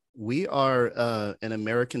Patreon. We are an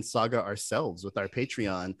American Saga ourselves with our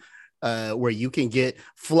Patreon. Where you can get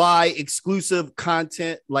fly exclusive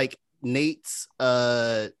content like Nate's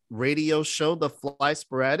radio show, The Fly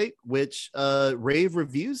Sporadic, which rave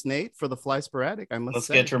reviews, Nate, for The Fly Sporadic. Let's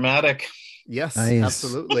get dramatic. Yes, nice.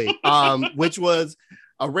 Absolutely. Which was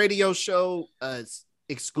a radio show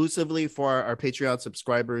exclusively for our Patreon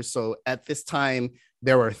subscribers. So at this time,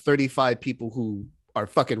 there are 35 people who are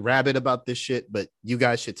fucking rabid about this shit, but you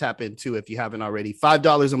guys should tap into if you haven't already.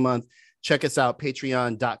 $5 a month. Check us out,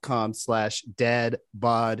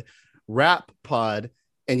 patreon.com/dadbodrappod.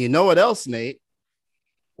 And you know what else, Nate?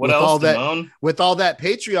 What else, Damone? With all that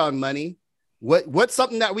Patreon money, what's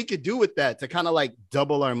something that we could do with that to kind of like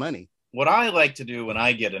double our money? What I like to do when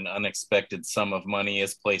I get an unexpected sum of money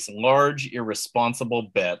is place large,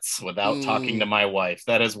 irresponsible bets without talking to my wife.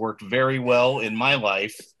 That has worked very well in my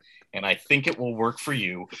life, and I think it will work for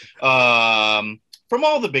you. From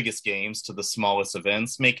all the biggest games to the smallest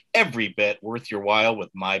events, make every bet worth your while with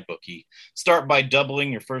MyBookie. Start by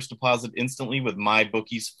doubling your first deposit instantly with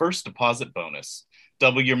MyBookie's first deposit bonus.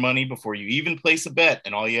 Double your money before you even place a bet,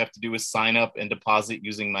 and all you have to do is sign up and deposit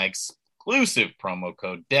using my exclusive promo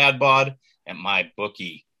code DADBOD at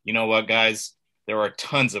MyBookie. You know what, guys? There are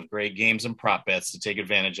tons of great games and prop bets to take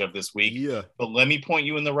advantage of this week. Yeah. But let me point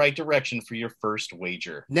you in the right direction for your first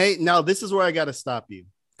wager. Nate, now this is where I got to stop you,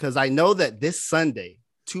 because I know that this Sunday,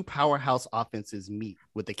 two powerhouse offenses meet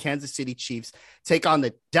with the Kansas City Chiefs, take on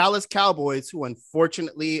the Dallas Cowboys, who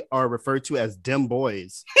unfortunately are referred to as Dem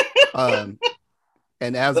Boys.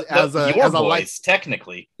 And as a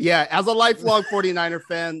technically, yeah, as a lifelong 49er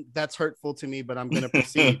fan, that's hurtful to me, but I'm going to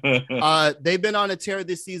proceed. They've been on a tear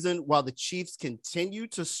this season while the Chiefs continue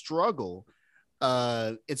to struggle.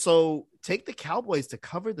 And so take the Cowboys to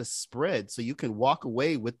cover the spread so you can walk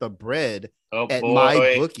away with the bread at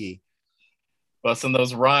MyBookie. Busting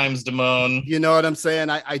those rhymes, Damone. You know what I'm saying?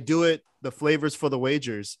 I do it. The flavors for the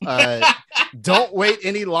wagers. Don't wait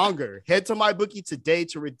any longer. Head to MyBookie today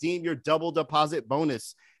to redeem your double deposit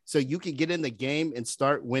bonus so you can get in the game and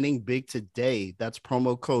start winning big today. That's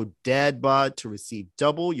promo code DADBOD to receive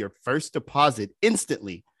double your first deposit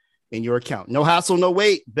instantly in your account. No hassle, no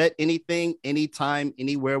wait. Bet anything, anytime,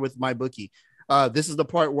 anywhere with MyBookie. This is the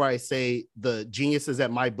part where I say the geniuses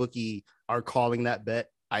at MyBookie are calling that bet.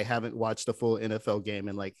 I haven't watched a full NFL game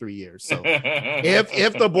in like 3 years. So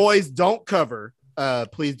if the boys don't cover,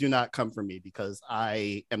 please do not come for me because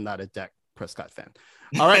I am not a Dak Prescott fan.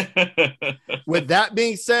 All right. With that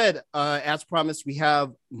being said, as promised, we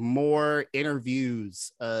have more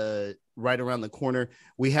interviews right around the corner.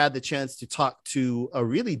 We had the chance to talk to a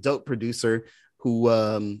really dope producer who,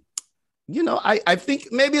 I think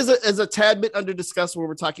maybe is a tad bit under discussed when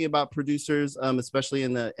we're talking about producers, especially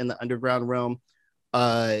in the underground realm.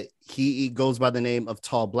 He goes by the name of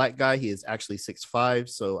Tall Black Guy. He is actually 6'5",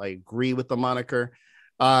 so I agree with the moniker.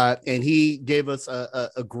 And he gave us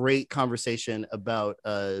a great conversation about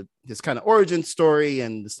his kind of origin story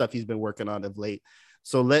and the stuff he's been working on of late.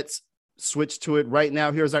 So let's switch to it right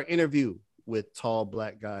now. Here's our interview with Tall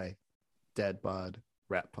Black Guy, Dad Bod,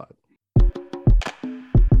 Rap Pod.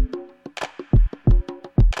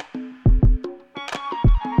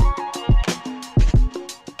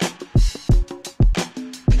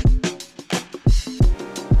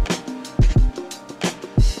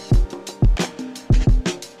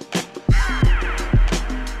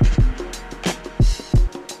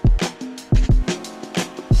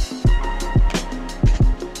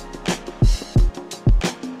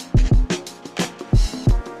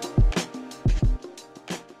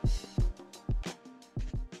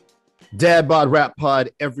 Dad Bod Rap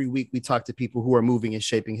Pod. Every week we talk to people who are moving and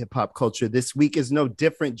shaping hip hop culture. This week is no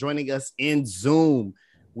different. Joining us in Zoom,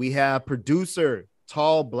 we have producer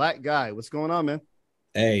Tall Black Guy. What's going on, man?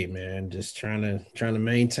 Hey, man, just trying to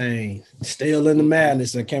maintain. Still in the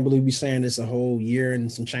madness. I can't believe we're saying this a whole year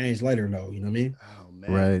and some change later, though. You know what I mean? Oh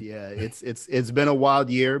man, right? Yeah, it's been a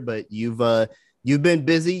wild year, but you've been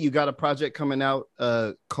busy. You got a project coming out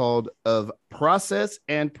called Of Process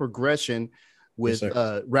and Progression with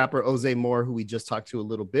rapper Ozay Moore, who we just talked to a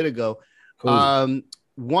little bit ago. Cool.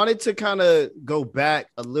 Wanted to kind of go back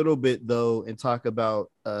a little bit though and talk about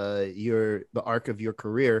the arc of your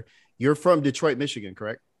career. You're from Detroit, Michigan,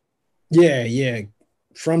 correct? Yeah.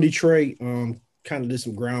 From Detroit, kind of did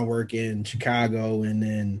some groundwork in Chicago and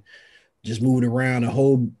then just moved around a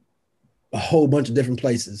whole bunch of different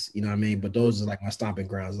places, you know what I mean? But those are like my stomping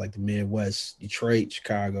grounds, like the Midwest, Detroit,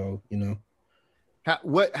 Chicago, you know.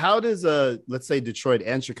 How does let's say Detroit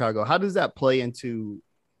and Chicago, how does that play into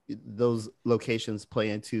those locations,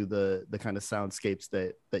 play into the kind of soundscapes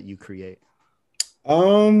that you create?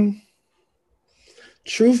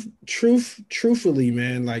 Truthfully,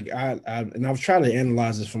 man, like I've tried to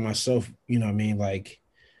analyze this for myself, you know what I mean? Like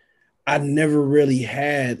I never really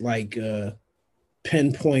had like a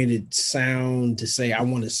pinpointed sound to say I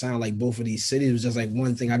want to sound like both of these cities. It was just like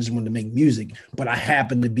one thing. I just wanted to make music, but I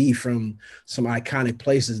happen to be from some iconic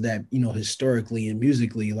places that, you know, historically and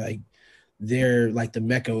musically, like they're like the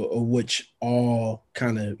mecca of which all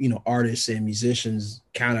kind of, you know, artists and musicians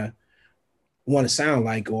kind of want to sound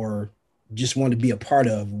like or just want to be a part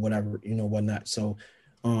of, whatever, you know, whatnot. So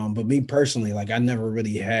but me personally, like I never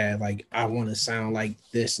really had like I want to sound like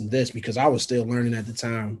this and this because I was still learning at the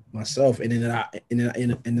time myself, and then I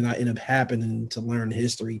end up happening to learn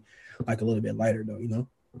history like a little bit later, though, you know.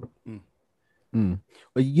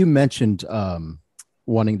 Well, you mentioned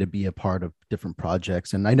wanting to be a part of different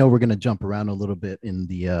projects, and I know we're going to jump around a little bit in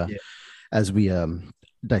the as we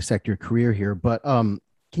dissect your career here, but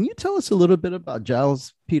Can you tell us a little bit about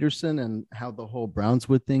Giles Peterson and how the whole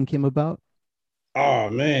Brownswood thing came about? Oh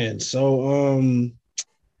man. So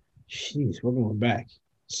jeez, we're going back.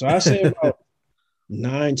 So I say about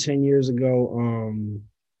 9-10 years ago,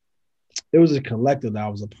 there was a collective that I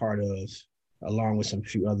was a part of, along with some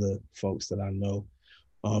few other folks that I know.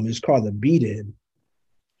 It's called the Beat In.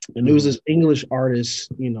 And there was this English artist,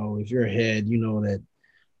 you know, if you're ahead, you know that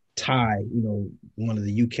Ty, you know, one of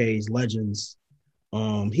the UK's legends,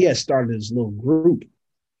 he had started this little group.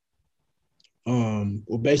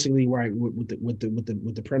 Well, basically, right, with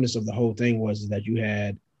the premise of the whole thing was that you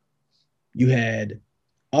had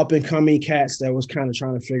up and coming cats that was kind of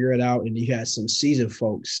trying to figure it out, and you had some seasoned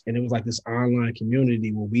folks, and it was like this online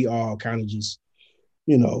community where we all kind of just,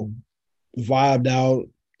 you know, vibed out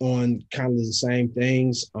on kind of the same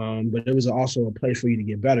things. But it was also a place for you to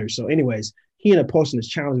get better. So, anyways, he ended up posting this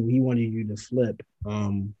challenge where he wanted you to flip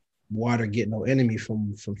Water Get No Enemy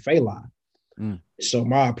from Fela. So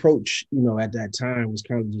my approach, you know, at that time was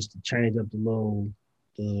kind of just to change up the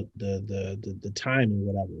time and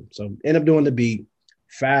whatever. So end up doing the beat.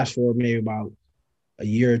 Fast forward maybe about a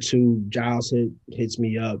year or two, Giles hits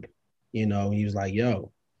me up, you know, he was like,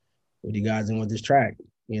 yo, what do you guys doing with this track?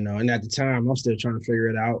 You know, and at the time I'm still trying to figure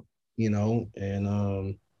it out, you know,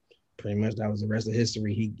 and pretty much that was the rest of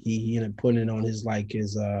history. He ended up putting it on his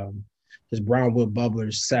Brownwood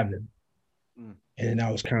Bubblers 7. And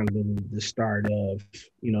that was kind of the start of,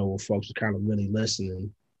 you know, where folks were kind of really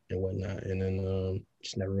listening and whatnot. And then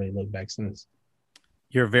just never really looked back since.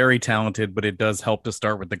 You're very talented, but it does help to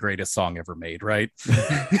start with the greatest song ever made, right?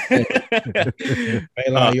 Fela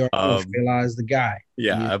is the guy.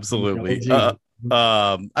 Yeah, absolutely.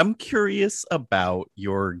 I'm curious about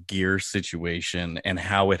your gear situation and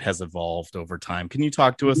how it has evolved over time. Can you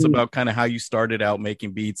talk to us about kind of how you started out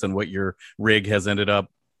making beats and what your rig has ended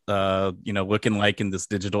up looking like in this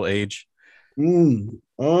digital age? It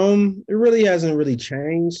really hasn't really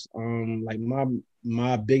changed. Like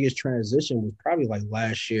my biggest transition was probably like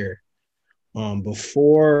last year.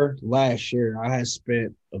 Before last year, I had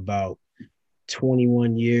spent about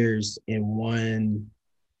 21 years in one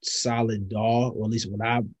solid DAW, or at least what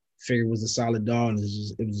I figured was a solid DAW, and it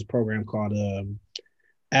was this program called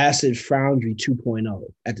Acid Foundry 2.0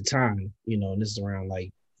 at the time, you know, and this is around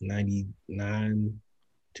like 99,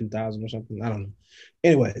 2000 or something. I don't know.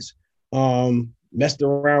 Anyways, messed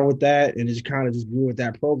around with that and it kind of just grew with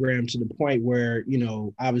that program to the point where, you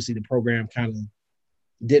know, obviously the program kind of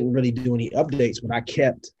didn't really do any updates, but I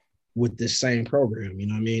kept with this same program, you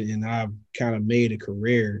know what I mean? And I've kind of made a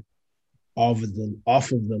career off of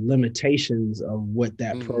the limitations of what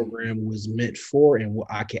that program was meant for and what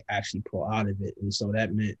I could actually pull out of it. And so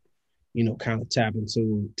that meant, you know, kind of tapping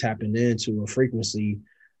into a frequency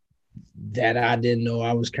that I didn't know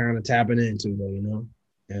I was kind of tapping into though, you know?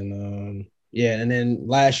 And and then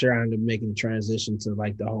last year I ended up making the transition to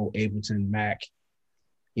like the whole Ableton Mac,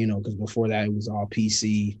 you know, because before that it was all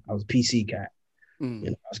PC. I was a PC cat. You know,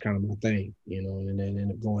 that was kind of my thing, you know, and then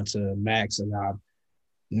ended up going to Macs. And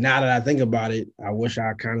now that I think about it, I wish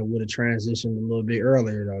I kind of would have transitioned a little bit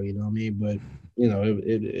earlier though, you know what I mean? But, you know,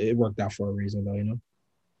 it worked out for a reason though, you know?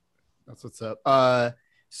 That's what's up.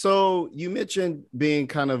 So you mentioned being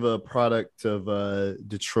kind of a product of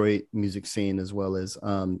Detroit music scene as well as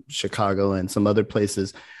Chicago and some other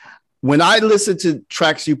places. When I listen to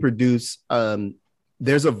tracks you produce,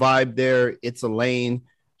 there's a vibe there. It's a lane.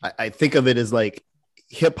 I think of it as like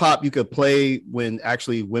hip hop you could play when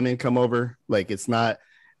actually women come over. Like it's not,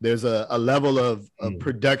 there's a level of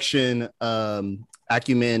production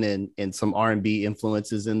acumen and some R&B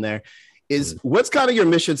influences in there. What's kind of your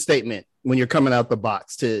mission statement when you're coming out the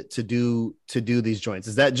box to do these joints?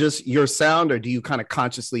 Is that just your sound, or do you kind of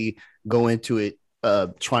consciously go into it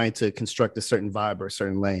trying to construct a certain vibe or a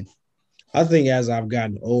certain lane? I think as I've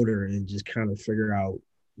gotten older and just kind of figure out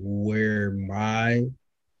where I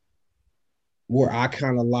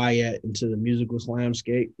kind of lie at into the musical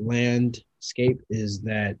landscape is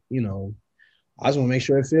that, you know, I just want to make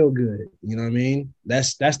sure it feel good. You know what I mean?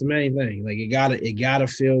 That's the main thing. Like it gotta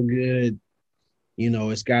feel good. You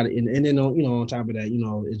know, it's got to, and then, you know, on top of that, you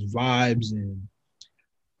know, it's vibes. And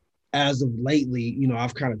as of lately, you know,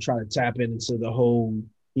 I've kind of tried to tap into the whole,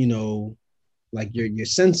 you know, like your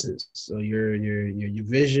senses. So your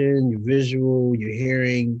vision, your visual, your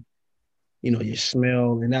hearing, you know, your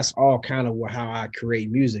smell. And that's all kind of how I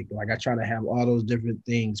create music. Like I try to have all those different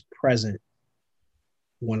things present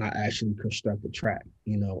when I actually construct a track,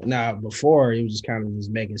 you know. Now before it was just kind of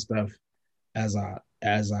just making stuff as I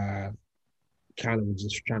kind of was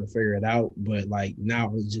just trying to figure it out, but like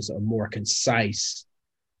now it's just a more concise,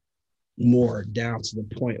 more down to the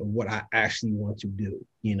point of what I actually want to do,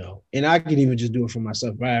 you know. And I can even just do it for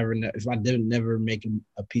myself. If I didn't never make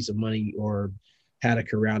a piece of money or had a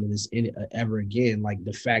career out of this ever again, like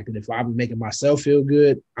the fact that if I'm making myself feel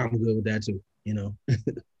good, I'm good with that too, you know.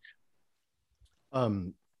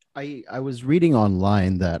 I was reading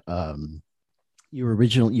online that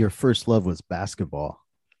your first love was basketball.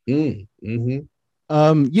 Mm-hmm.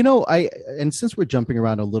 You know, and since we're jumping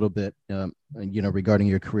around a little bit, you know, regarding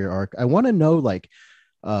your career arc, I want to know, like,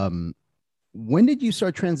 when did you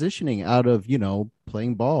start transitioning out of, you know,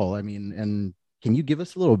 playing ball? I mean, and can you give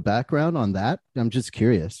us a little background on that? I'm just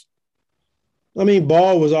curious. I mean,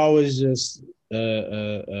 ball was always just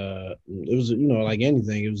it was, you know, like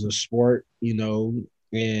anything, it was a sport, you know,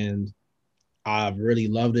 and I really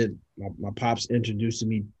loved it. My pops introduced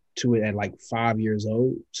me to it at like 5 years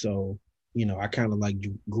old, so you know, I kind of like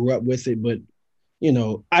grew up with it, but you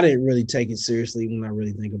know, I didn't really take it seriously when I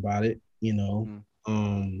really think about it, you know.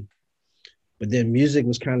 But then music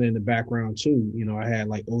was kind of in the background too. You know, I had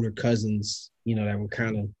like older cousins, you know, that were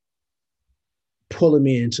kind of pulling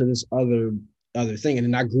me into this other thing. And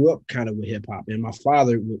then I grew up kind of with hip hop. And my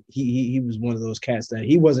father, he was one of those cats that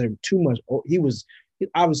he wasn't too much. He was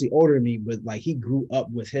obviously older than me, but like he grew up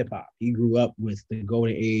with hip hop. He grew up with the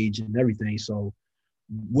golden age and everything. So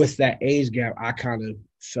with that age gap, I kind of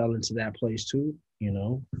fell into that place too, you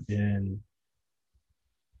know, and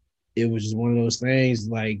it was just one of those things.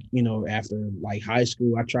 Like, you know, after like high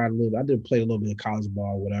school, I did play a little bit of college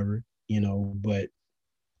ball, whatever, you know, but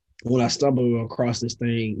when I stumbled across this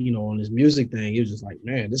thing, you know, on this music thing, it was just like,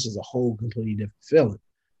 man, this is a whole completely different feeling,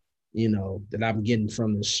 you know, that I'm getting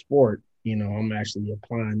from this sport. You know, I'm actually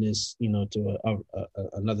applying this, you know, to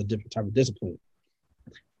another different type of discipline.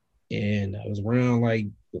 And I was around like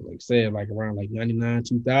I said, like around like 99,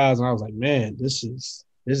 2000. I was like, man, this is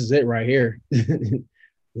it right here. This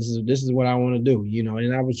is what I want to do, you know.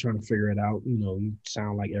 And I was trying to figure it out. You know, you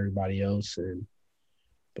sound like everybody else,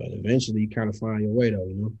 but eventually you kind of find your way, though,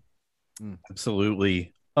 you know.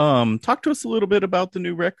 Absolutely. Talk to us a little bit about the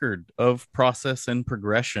new record of Process and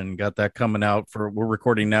Progression. Got that coming out we're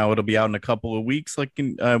recording now. It'll be out in a couple of weeks. Like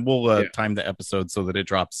we'll time the episode so that it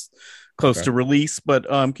drops close to release. But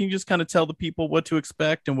can you just kind of tell the people what to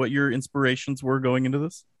expect and what your inspirations were going into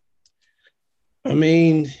this? I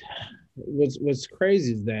mean, what's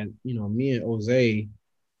crazy is that, you know, me and Jose,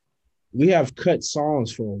 we have cut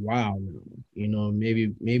songs for a while now. You know,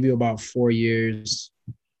 maybe about 4 years,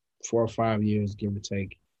 4 or 5 years, give or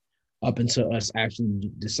take, up until us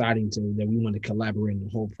actually deciding that we want to collaborate in the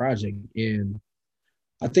whole project. And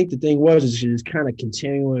I think the thing is just kind of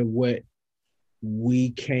continuing what we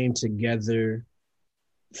came together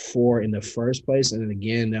for in the first place. And then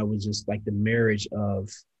again, that was just like the marriage of,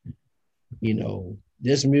 you know,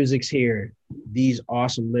 this music's here, these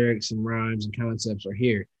awesome lyrics and rhymes and concepts are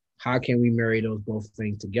here. How can we marry those both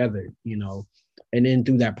things together, you know? And then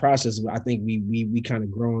through that process, I think we kind of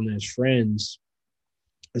grown as friends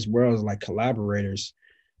as well as like collaborators.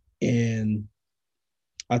 And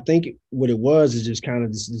I think what it was is just kind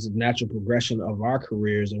of this natural progression of our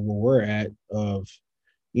careers and where we're at of,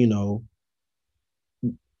 you know,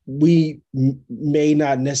 we may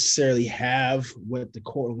not necessarily have what the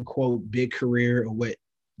quote unquote big career or what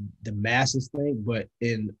the masses think, but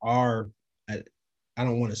in our, I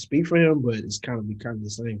don't want to speak for him, but it's kind of the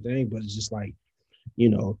same thing. But it's just like, you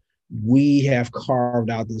know, we have carved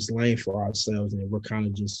out this lane for ourselves, and we're kind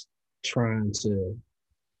of just trying to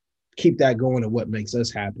keep that going and what makes us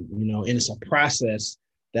happy, you know. And it's a process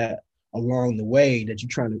that along the way that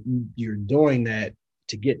you're doing that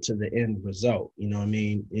to get to the end result, you know what I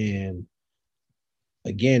mean? And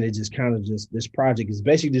again, it just kind of this project is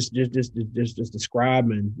basically just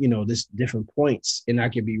describing, you know, this different points. And it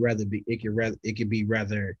could be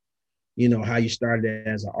rather, you know, how you started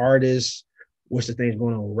as an artist, what's the things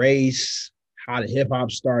going on with race, how did hip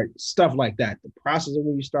hop start, stuff like that. The process of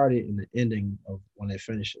when you started and the ending of when it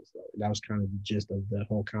finishes. So that was kind of the gist of the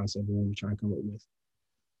whole concept of what we're trying to come up with.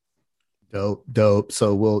 Dope.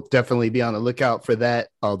 So we'll definitely be on the lookout for that.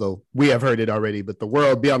 Although we have heard it already, but the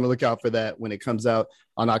world be on the lookout for that when it comes out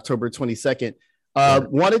on October 22nd.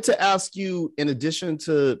 Wanted to ask you, in addition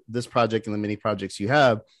to this project and the many projects you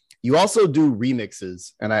have, you also do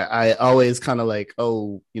remixes. And I always kind of like,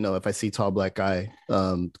 oh, you know, if I see Tall Black Guy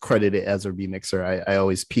credited as a remixer, I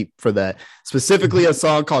always peep for that. Specifically a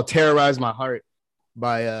song called Terrorize My Heart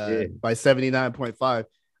by 79.5.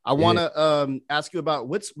 I want to ask you about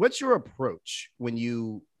what's your approach when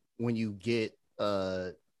you get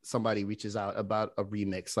somebody reaches out about a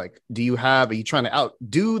remix? Like, are you trying to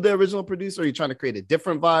outdo the original producer? Are you trying to create a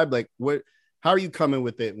different vibe? Like, what How are you coming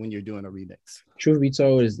with it when you're doing a remix? Truth be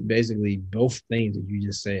told, is basically both things that you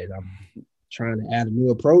just said. I'm trying to add a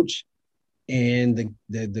new approach, and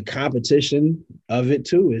the competition of it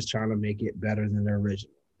too is trying to make it better than the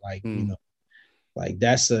original. Like, you know, like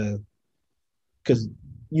that's because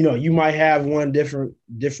you might have one different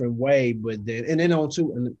way, but then on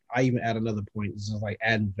two, and I even add another point. It's just like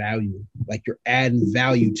adding value. Like you're adding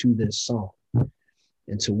value to this song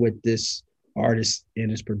and to what this artist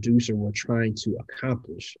and his producer were trying to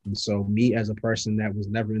accomplish. And so me as a person that was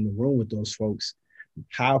never in the room with those folks,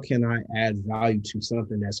 how can I add value to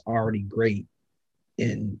something that's already great?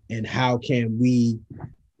 And how can we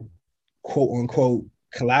quote unquote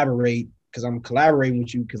collaborate? Because I'm collaborating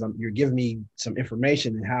with you because you're giving me some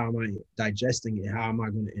information, and how am I digesting it? How am I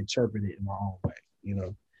going to interpret it in my own way?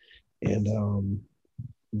 And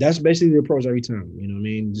that's basically the approach every time. You know what I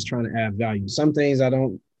mean? Just trying to add value. Some things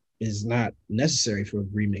is not necessary for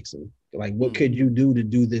remixing. Like, what could you do to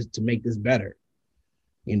do this to make this better?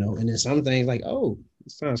 And then some things like, oh,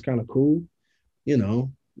 it sounds kind of cool.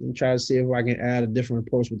 And try to see if I can add a different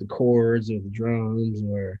approach with the chords or the drums,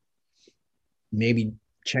 or maybe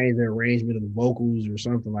change the arrangement of the vocals or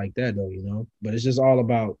something like that, though. But it's just all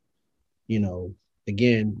about,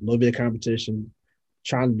 again, a little bit of competition,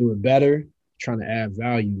 trying to do it better, trying to add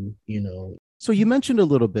value. So you mentioned a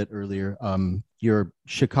little bit earlier, you're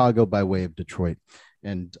Chicago by way of Detroit,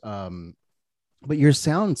 and but your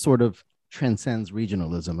sound sort of transcends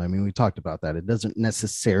regionalism. I mean, we talked about that. It doesn't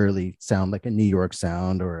necessarily sound like a New York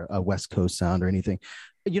sound or a West Coast sound or anything.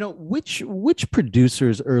 Which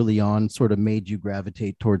producers early on sort of made you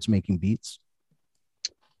gravitate towards making beats?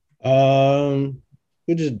 I'll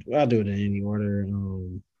do it in any order.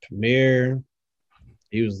 Premier,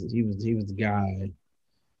 he was the guy.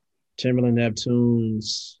 Timberland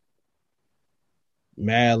Neptunes,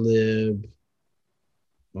 Madlib.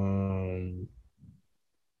 I'm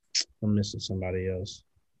missing somebody else.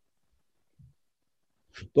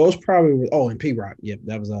 Those probably were, and P-Rock. Yep,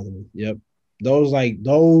 that was the other one. Yep. Those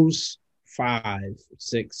 5,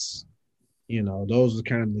 6, those are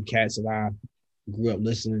kind of the cats that I grew up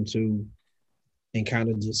listening to, and kind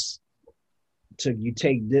of just take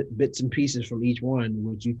bits and pieces from each one,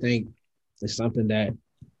 which you think is something that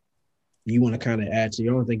you want to kind of add to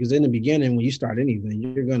your own thing. Because in the beginning, when you start anything,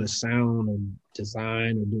 you're going to sound or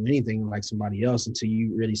design or do anything like somebody else until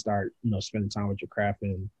you really start, spending time with your craft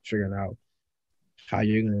and figuring out how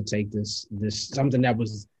you're going to take this something that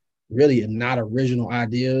was really not original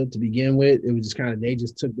idea to begin with. It was just kind of, they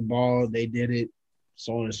just took the ball, they did it,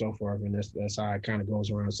 so on and so forth. And that's how it kind of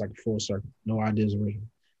goes around. It's like a full circle. No ideas original.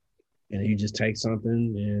 And you just take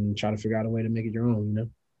something and try to figure out a way to make it your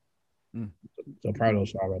own, So probably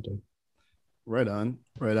those 5 right there. Right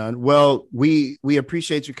on. Well, we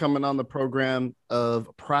appreciate you coming on the program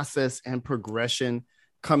of Process and Progression,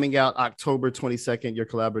 coming out October 22nd, your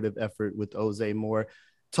collaborative effort with Jose Moore.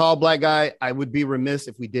 Tall black guy, I would be remiss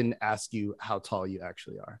if we didn't ask you how tall you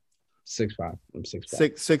actually are. 6'5". I'm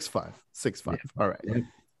 6'5". 6'5". Yeah. All right. Yeah.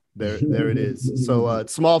 There it is. So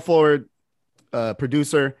small forward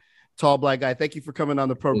producer, tall black guy. Thank you for coming on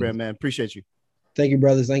the program, man. Appreciate you. Thank you,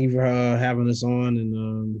 brothers. Thank you for having us on,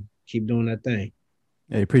 and keep doing that thing.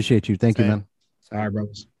 I appreciate you. Thank you, man. All right,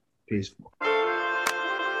 brothers. Peace.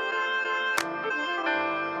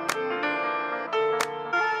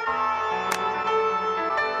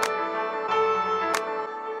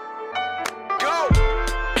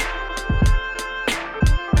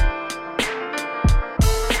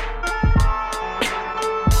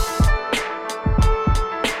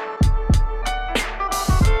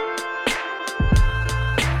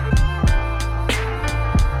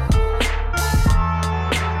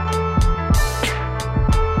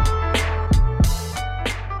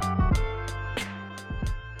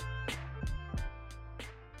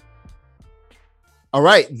 All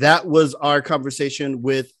right, that was our conversation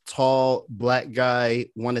with Tall Black Guy.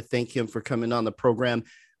 Want to thank him for coming on the program.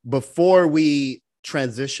 Before we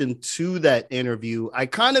transition to that interview, I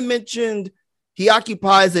kind of mentioned he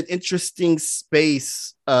occupies an interesting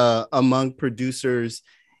space among producers.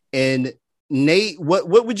 And Nate, what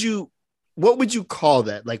would you call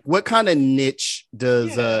that? Like, what kind of niche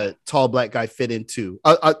does Tall Black Guy fit into?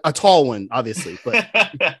 A tall one, obviously,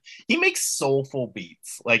 but he makes soulful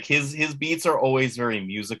beats. Like his beats are always very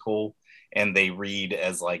musical, and they read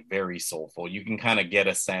as like very soulful. You can kind of get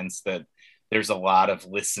a sense that there's a lot of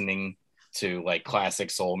listening to like classic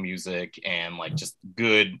soul music and like just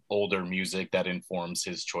good older music that informs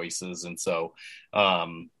his choices. And so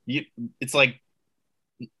it's like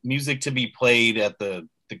music to be played at the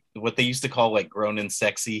what they used to call like grown and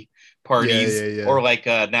sexy parties, Yeah. or like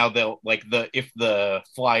now they'll like if the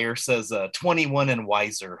flyer says 21 and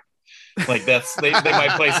wiser, like they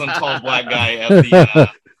might play some tall black guy at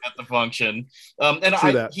the function.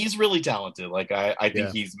 And he's really talented. Like I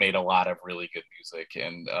think he's made a lot of really good music,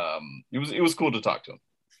 and it was cool to talk to him.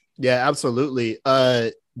 Yeah, absolutely.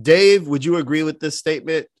 Dave, would you agree with this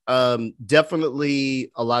statement?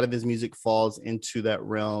 Definitely a lot of his music falls into that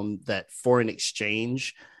realm that Foreign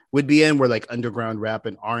Exchange would be in, where like underground rap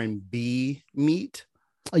and R&B meet.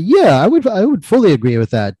 Yeah, I would fully agree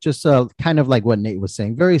with that. Just kind of like what Nate was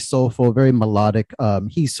saying, very soulful, very melodic.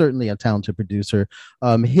 He's certainly a talented producer.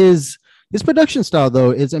 His production style,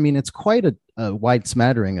 though, is, I mean, it's quite a wide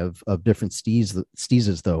smattering of different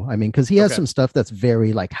steezes, though. I mean, because he has some stuff that's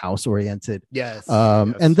very like house oriented. Yes.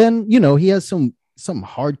 And then, you know, he has some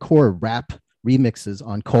hardcore rap remixes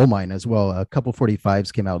on Coal Mine as well. A couple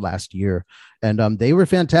 45s came out last year, and they were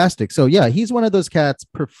fantastic. So yeah, he's one of those cats,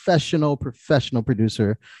 professional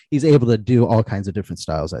producer. He's able to do all kinds of different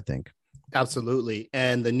styles, I think. Absolutely.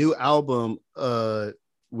 And the new album,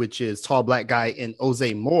 which is Tall Black Guy and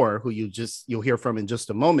Ozay Moore, who you'll hear from in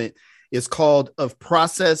just a moment, is called Of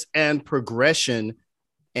Process and Progression.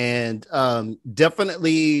 And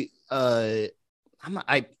definitely, I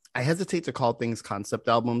hesitate to call things concept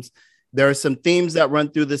albums. There are some themes that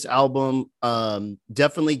run through this album.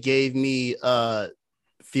 Definitely gave me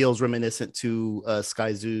feels reminiscent to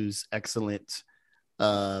Skyzoo's excellent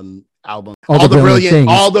album. All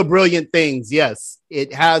the brilliant things. Yes,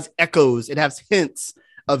 it has echoes. It has hints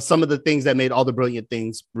of some of the things that made All the Brilliant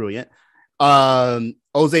Things brilliant.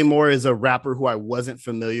 Ozay Moore is a rapper who I wasn't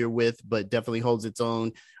familiar with, but definitely holds its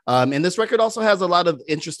own. And this record also has a lot of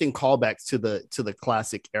interesting callbacks to the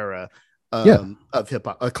classic era of hip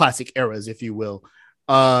hop, classic eras, if you will.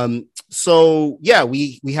 So yeah,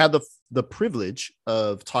 we had the privilege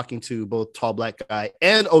of talking to both Tall Black Guy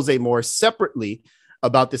and Ozay Moore separately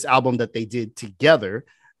about this album that they did together.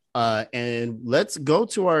 And let's go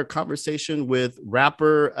to our conversation with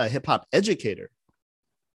rapper, hip hop educator,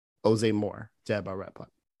 Ozay Moore, Dad Bod Rap Pod.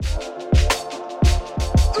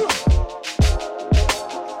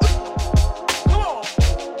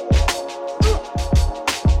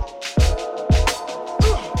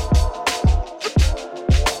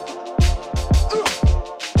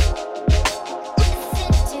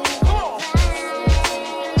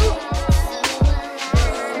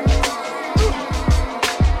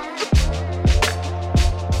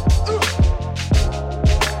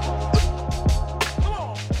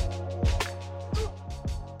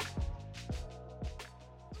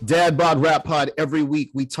 Dad Bod Rap Pod. Every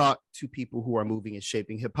week we talk to people who are moving and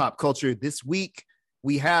shaping hip hop culture. This week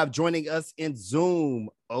we have joining us in Zoom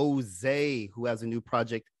Ozay, who has a new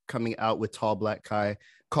project coming out with Tall Black Guy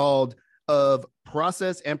called Of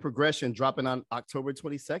Process and Progression, dropping on October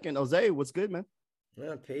 22nd. Ozay, what's good, man?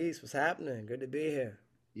 Yeah, peace. What's happening? Good to be here.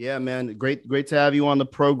 Yeah, man. Great to have you on the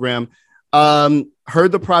program.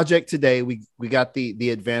 Heard the project today. We got the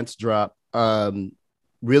advanced drop.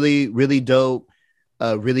 Really, really dope.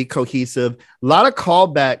 Really cohesive. A lot of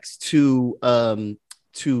callbacks to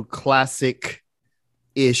classic-ish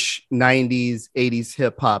 90s, 80s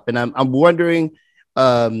hip hop. And I'm wondering,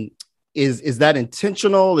 is that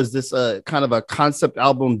intentional? Is this a kind of a concept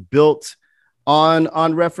album built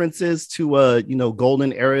on references to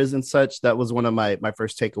golden eras and such? That was one of my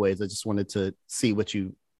first takeaways. I just wanted to see what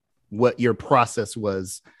your process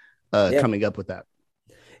was coming up with that.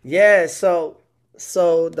 Yeah, so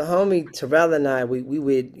the homie Terrell and I, we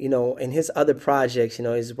would, in his other projects,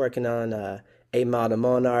 he's working on 8 Mile to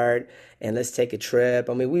Monard and Let's Take a Trip.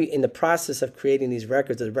 I mean, we, in the process of creating these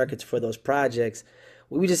records, the records for those projects,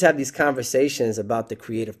 we would just have these conversations about the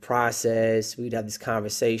creative process. We'd have these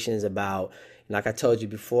conversations about, like I told you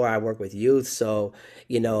before, I work with youth. So,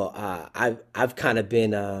 I've kind of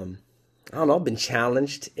been, been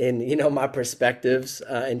challenged in, my perspectives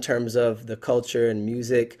in terms of the culture and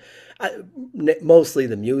music. Mostly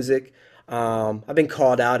the music. I've been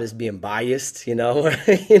called out as being biased,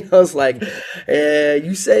 it's like,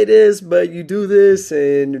 you say this, but you do this,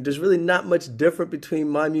 and there's really not much different between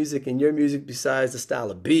my music and your music besides the style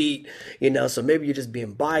of beat, so maybe you're just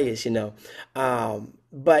being biased,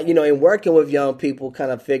 but, in working with young people, kind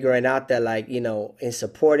of figuring out that, like, in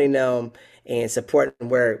supporting them and supporting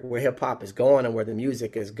where hip hop is going and where the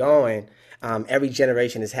music is going, every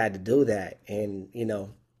generation has had to do that. And,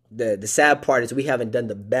 the sad part is we haven't done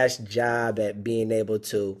the best job at being able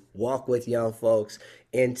to walk with young folks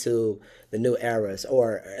into the new eras,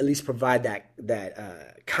 or at least provide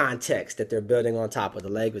that context that they're building on top of the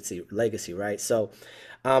legacy, right? So,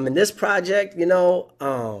 in this project,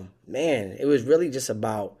 man, it was really just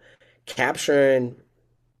about capturing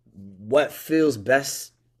what feels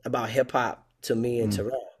best about hip hop to me and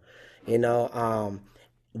Terrell, you know,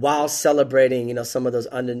 while celebrating, some of those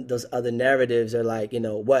other narratives are like,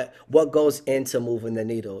 what goes into moving the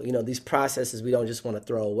needle. These processes we don't just want to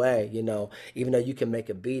throw away. Even though you can make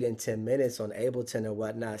a beat in 10 minutes on Ableton or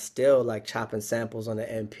whatnot, still like chopping samples on the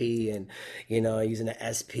MP and using the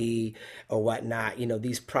SP or whatnot.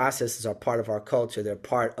 These processes are part of our culture. They're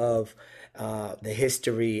part of the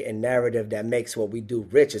history and narrative that makes what we do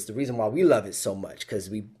rich. It's the reason why we love it so much, because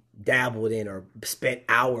we dabbled in or spent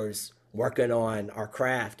hours working on our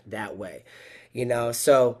craft that way,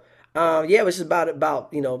 So, it was just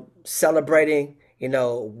about celebrating,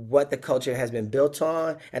 what the culture has been built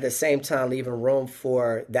on, at the same time leaving room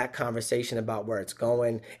for that conversation about where it's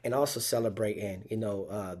going, and also celebrating,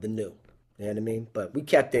 the new. You know what I mean? But we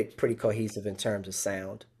kept it pretty cohesive in terms of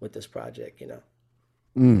sound with this project,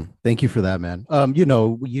 Thank you for that, man.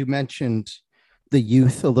 You mentioned the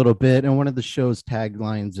youth a little bit, and one of the show's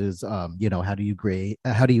taglines is, how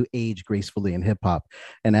do you age gracefully in hip hop?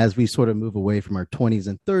 And as we sort of move away from our 20s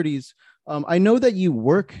and 30s, I know that you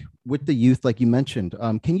work with the youth, like you mentioned.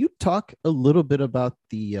 Can you talk a little bit about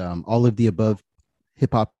the All of the Above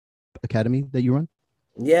Hip Hop Academy that you run?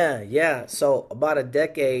 Yeah. So about a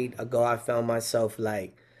decade ago, I found myself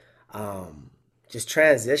like just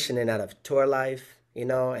transitioning out of tour life,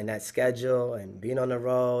 and that schedule and being on the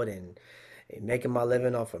road and making my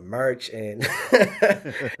living off of merch and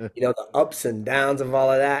the ups and downs of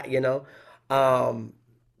all of that.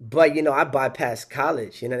 But I bypassed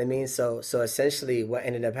college, you know what I mean? So essentially what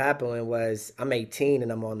ended up happening was I'm 18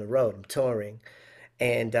 and I'm on the road, I'm touring.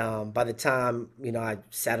 And by the time, I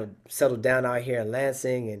settled down out here in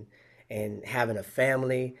Lansing and having a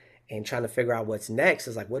family and trying to figure out what's next,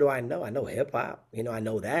 is like, what do I know? I know hip hop. I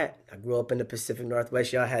know that. I grew up in the Pacific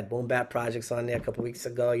Northwest. Y'all had Boom Bap Projects on there a couple weeks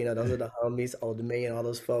ago. Those are the homies, Old Dominion, all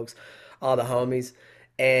those folks, all the homies.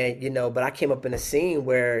 And, but I came up in a scene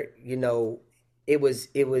where, it was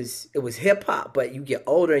hip hop, but you get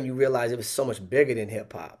older and you realize it was so much bigger than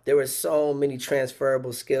hip hop. There were so many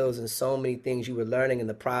transferable skills and so many things you were learning in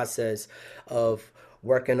the process of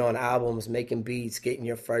working on albums, making beats, getting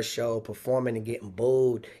your first show, performing and getting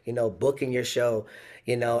booed, booking your show,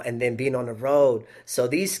 and then being on the road. So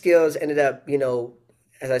these skills ended up,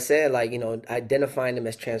 as I said, like, identifying them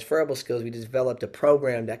as transferable skills. We developed a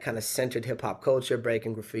program that kind of centered hip hop culture,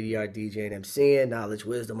 breaking, graffiti art, DJing, MCing, knowledge,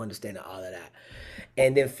 wisdom, understanding, all of that.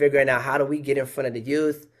 And then figuring out how do we get in front of the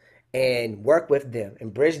youth and work with them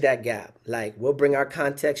and bridge that gap. Like, we'll bring our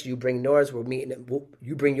context, you bring yours,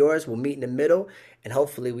 you bring yours, we'll meet in the middle, and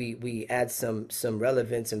hopefully we add some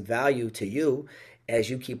relevance and value to you as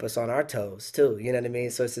you keep us on our toes too. You know what I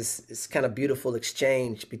mean? So it's kind of beautiful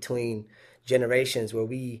exchange between generations where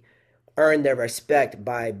we earn their respect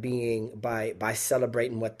by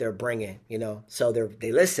celebrating what they're bringing, so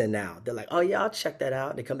they listen now. They're like, oh yeah, I'll check that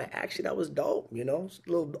out. And they come back, actually that was dope, it's a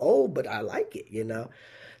little old, but I like it,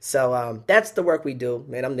 So that's the work we do,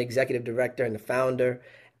 man. I'm the executive director and the founder,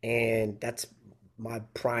 and that's my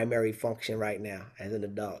primary function right now as an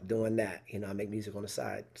adult, doing that. I make music on the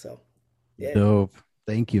side. So yeah. Dope.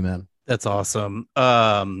 Thank you, man. That's awesome.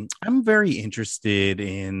 I'm very interested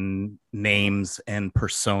in names and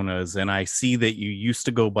personas, and I see that you used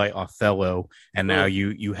to go by Othello, and now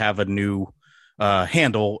you have a new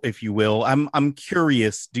handle, if you will. I'm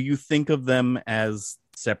curious. Do you think of them as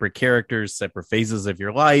separate characters, separate phases of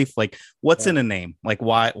your life? Like, what's in a name? Like,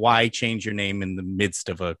 why change your name in the midst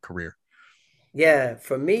of a career? Yeah,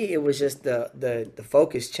 for me, it was just the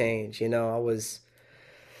focus change. I was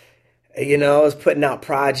putting out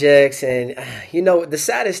projects, and the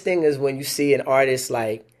saddest thing is when you see an artist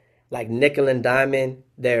like nickel and diamond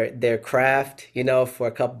their craft, for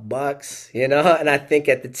a couple bucks, and I think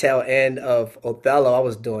at the tail end of Othello, I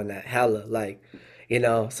was doing that hella, like,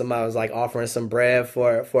 somebody was like offering some bread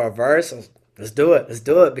for a verse. Let's do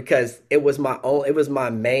it, because it was my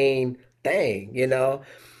main thing, And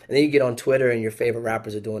then you get on Twitter and your favorite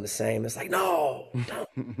rappers are doing the same. It's like, no,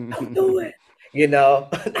 don't do it.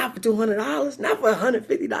 Not for $200, not for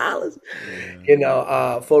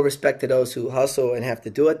 $150. Full respect to those who hustle and have to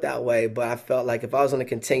do it that way. But I felt like if I was going to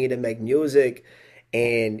continue to make music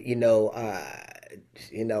and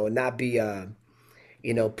not be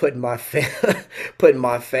putting my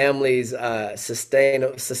family's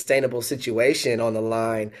sustainable situation on the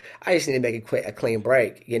line, I just need to make a clean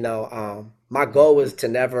break. My goal was to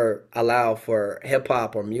never allow for hip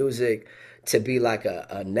hop or music to be like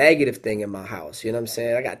a negative thing in my house. You know what I'm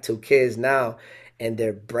saying? I got 2 kids now, and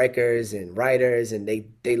they're breakers and writers, and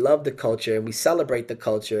they love the culture, and we celebrate the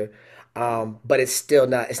culture. But it's still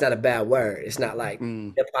not, it's not a bad word. It's not like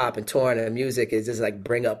hip hop and touring and music is just like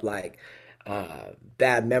bring up like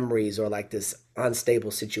bad memories or like this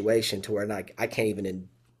unstable situation to where like I can't even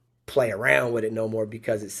play around with it no more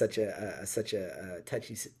because it's such a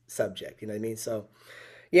touchy subject. You know what I mean? So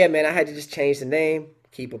yeah, man, I had to just change the name,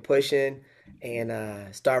 keep it pushing,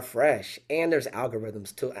 and start fresh. And there's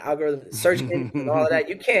algorithms too, algorithm search engines and all of that.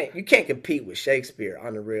 You can't compete with Shakespeare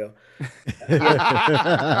on the real. You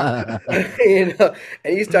know,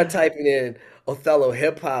 and you start typing in Othello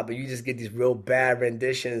hip hop, and you just get these real bad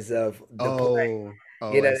renditions of the play. You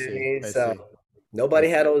know what I mean? So nobody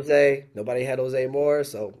had Jose Moore,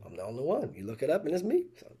 so I'm the only one. You look it up, and it's me.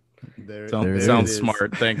 So. Sounds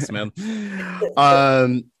smart. Thanks, man.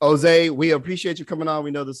 Jose, we appreciate you coming on.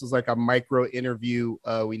 We know this was like a micro interview.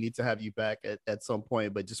 We need to have you back at some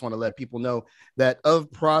point, but just want to let people know that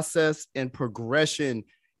of Process and Progression,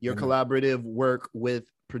 your collaborative work with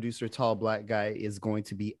producer Tall Black Guy is going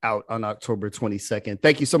to be out on October 22nd.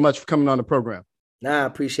 Thank you so much for coming on the program. Nah, I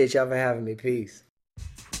appreciate y'all for having me. Peace.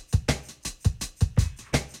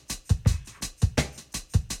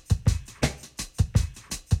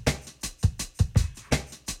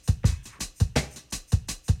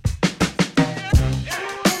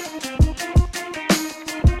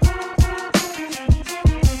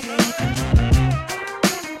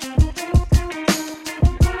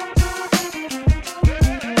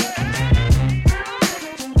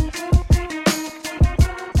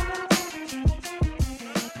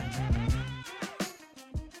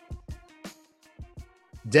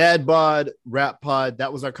 Dad Bod Rap Pod.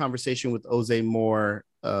 That was our conversation with Jose Moore,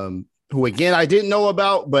 who again I didn't know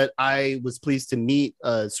about, but I was pleased to meet.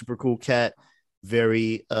 Super cool cat,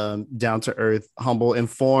 very down to earth, humble,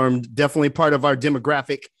 informed, definitely part of our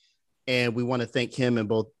demographic. And we want to thank him and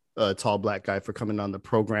both Tall Black Guy for coming on the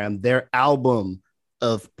program. Their album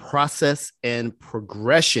of Process and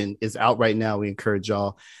Progression is out right now. We encourage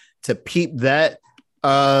y'all to peep that.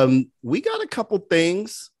 We got a couple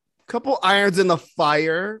irons in the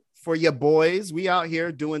fire for your boys. We out here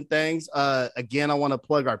doing things. Again, I want to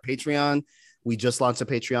plug our Patreon. We just launched a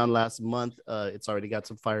Patreon last month. It's already got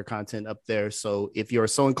some fire content up there. So if you're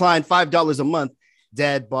so inclined, $5 a month,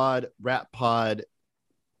 Dad Bod Rap Pod.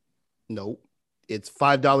 Nope. It's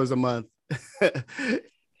 $5 a month.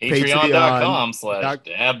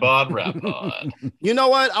 Patreon.com/dadbodраppod. You know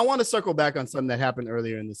what? I want to circle back on something that happened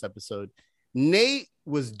earlier in this episode. Nate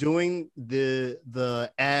was doing the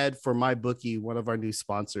ad for MyBookie, one of our new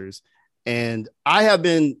sponsors, and I have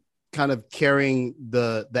been kind of carrying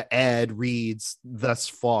the ad reads thus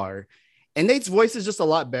far. And Nate's voice is just a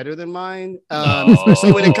lot better than mine,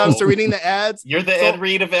 especially when it comes to reading the ads. You're the Ed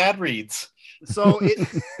Reed of ad reads. So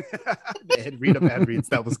the Ed Reed of ad reads,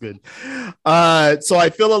 that was good. So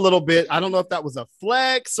I feel a little bit, I don't know if that was a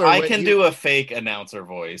flex or I can do a fake announcer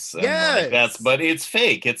voice. Yeah, but it's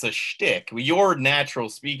fake. It's a shtick. Your natural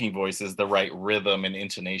speaking voice is the right rhythm and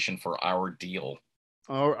intonation for our deal.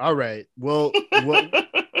 All right. Well,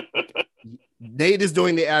 Nate is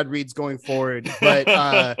doing the ad reads going forward, but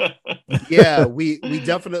yeah, we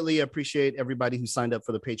definitely appreciate everybody who signed up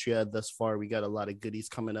for the Patreon thus far. We got a lot of goodies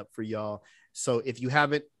coming up for y'all. So if you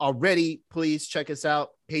haven't already, please check us out,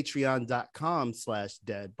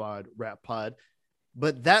 patreon.com/dadbodrappod.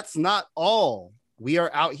 But that's not all. We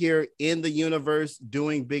are out here in the universe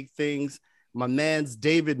doing big things. My man's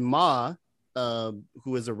David Ma,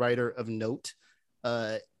 who is a writer of note,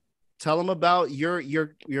 tell them about your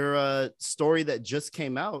story that just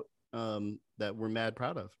came out that we're mad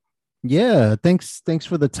proud of. Yeah, thanks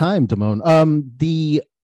for the time, Damone.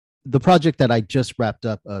 The project that I just wrapped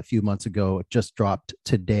up a few months ago just dropped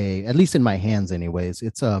today, at least in my hands anyways.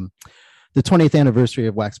 It's the 20th anniversary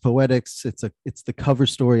of Wax Poetics. It's the cover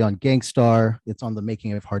story on Gangstar. It's on the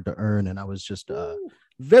making of Hard to Earn, and I was just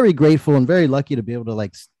very grateful and very lucky to be able to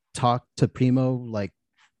like talk to Primo like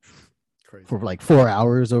for like 4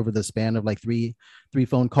 hours over the span of like three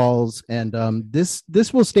phone calls. And this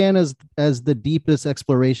will stand as the deepest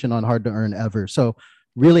exploration on Hard to Earn ever. So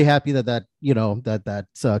really happy that's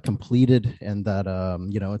completed and that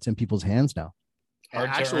it's in people's hands now.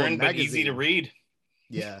 Hard to earn, but easy to read.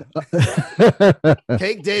 Yeah.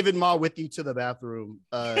 Take David Ma with you to the bathroom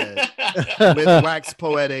with Wax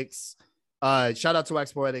Poetics. Shout out to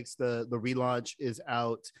Wax Poetics. The relaunch is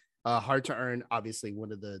out. Hard to Earn, obviously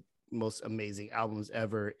one of the most amazing albums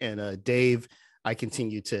ever. And Dave, I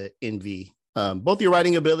continue to envy both your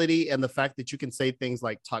writing ability and the fact that you can say things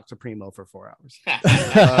like talk to Primo for 4 hours.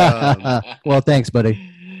 Well, thanks, buddy.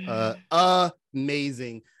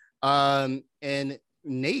 Amazing. And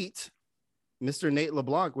Nate, Mr. Nate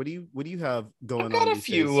LeBlanc, what do you have going I've got on?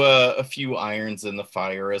 a few irons in the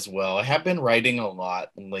fire as well. I have been writing a lot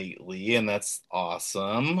lately, and that's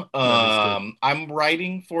awesome. I'm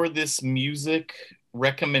writing for this music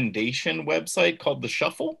recommendation website called The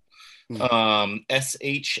Shuffle,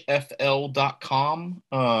 shfl.com.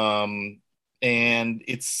 And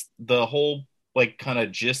it's the whole like kind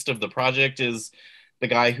of gist of the project is the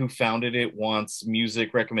guy who founded it wants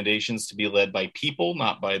music recommendations to be led by people,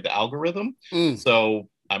 not by the algorithm. So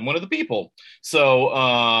I'm one of the people. So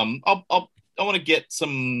I want to get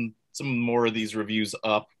some more of these reviews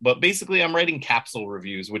up, but basically I'm writing capsule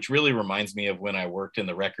reviews, which really reminds me of when I worked in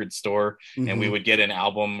the record store and we would get an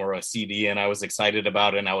album or a CD and I was excited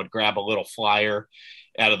about it, and I would grab a little flyer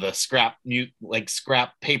out of the scrap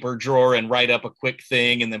paper drawer and write up a quick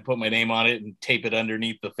thing and then put my name on it and tape it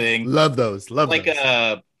underneath the thing. Love those.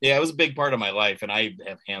 Yeah, it was a big part of my life, and I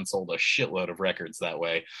have hand sold a shitload of records that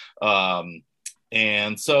way.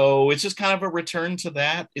 And so it's just kind of a return to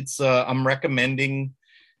that. It's I'm recommending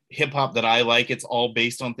hip hop that I like. It's all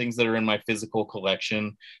based on things that are in my physical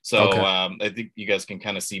collection. So I think you guys can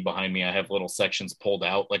kind of see behind me, I have little sections pulled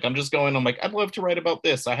out. Like I'm like, I'd love to write about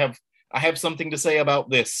this. I have something to say about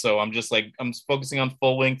this. So I'm just like, I'm focusing on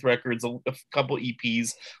full length records, a couple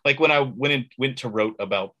EPs. Like when I went to write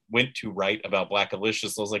about Black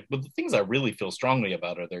Alicious, I was like, but the things I really feel strongly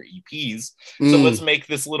about are their EPs. So let's make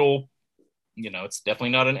this little, it's definitely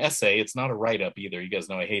not an essay. It's not a write-up either. You guys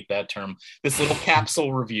know I hate that term. This little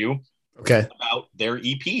capsule review about their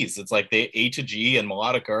EPs. It's like they A to G and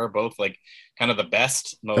Melodica are both like kind of the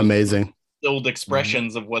best, most amazing distilled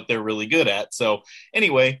expressions of what they're really good at. So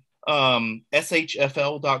anyway,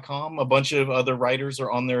 shfl.com, a bunch of other writers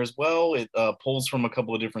are on there as well. It pulls from a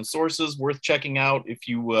couple of different sources, worth checking out if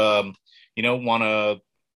you want to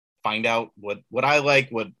find out what I like,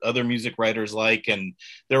 what other music writers like. And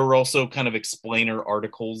there are also kind of explainer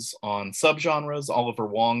articles on subgenres. Oliver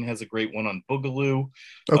Wong has a great one on Boogaloo.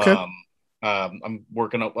 I'm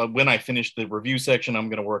working on, when I finish the review section, I'm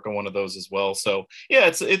going to work on one of those as well. So yeah,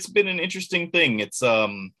 it's been an interesting thing. It's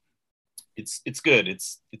good.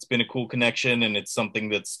 It's been a cool connection, and it's something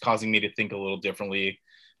that's causing me to think a little differently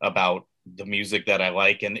about the music that I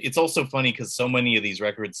like. And it's also funny because so many of these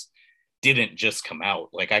records didn't just come out.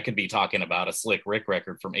 Like I could be talking about a Slick Rick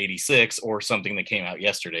record from '86 or something that came out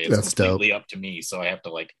yesterday. It's completely up to me. So I have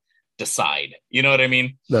to like decide, you know what I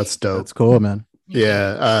mean? That's dope. That's cool, man.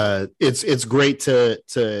 Yeah. It's great to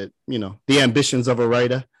the ambitions of a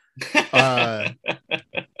writer.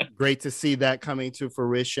 Great to see that coming to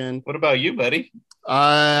fruition. What about you, buddy?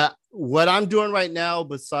 What I'm doing right now,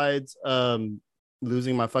 besides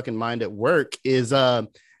losing my fucking mind at work, is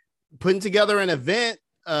putting together an event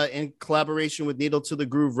in collaboration with Needle to the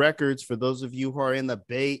Groove Records. For those of you who are in the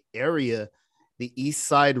Bay Area, the East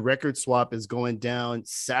Side Record Swap is going down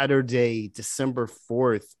Saturday, December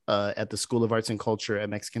 4th at the School of Arts and Culture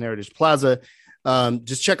at Mexican Heritage Plaza.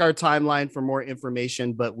 Just check our timeline for more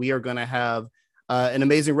information, but we are going to have an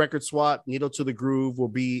amazing record swap. Needle to the Groove will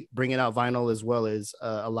be bringing out vinyl as well as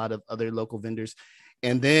a lot of other local vendors.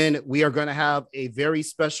 And then we are going to have a very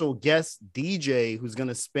special guest DJ who's going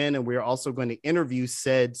to spin, and we're also going to interview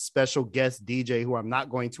said special guest DJ, who I'm not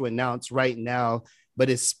going to announce right now, but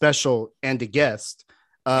is special and a guest.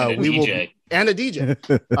 And a DJ. And a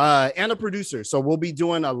DJ and a producer. So we'll be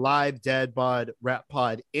doing a live Dad Bod Rap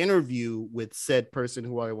Pod interview with said person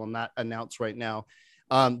who I will not announce right now.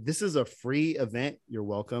 This is a free event. You're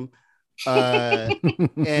welcome.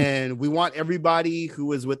 And we want everybody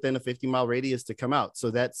who is within a 50-mile radius to come out.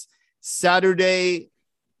 So that's Saturday,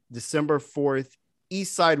 December 4th,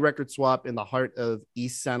 East Side Record Swap in the heart of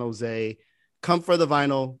East San Jose. Come for the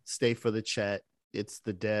vinyl, stay for the chat. It's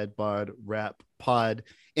the Dad Bod Rap Pod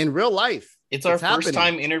in real life. It's our first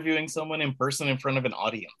time interviewing someone in person in front of an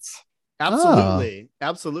audience. Absolutely.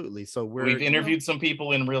 So we've interviewed some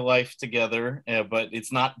people in real life together, but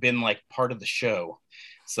it's not been like part of the show.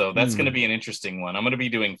 So that's going to be an interesting one. I'm going to be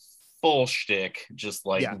doing full shtick, just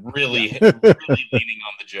like really leaning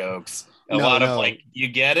on the jokes. A lot of like, you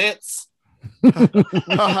get it?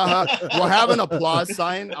 We'll have an applause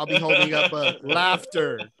sign. I'll be holding up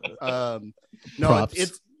laughter.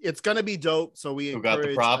 It's going to be dope. So we got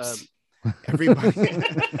the props. Everybody.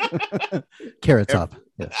 Carrot Top.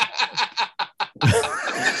 Yes.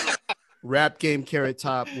 Rap Game Carrot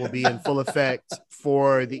Top will be in full effect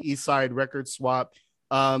for the East Side Record Swap.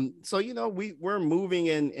 So we're moving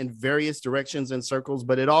in various directions and circles,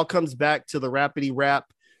 but it all comes back to the Rappity Rap.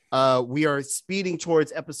 We are speeding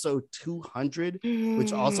towards episode 200,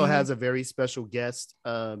 which also has a very special guest.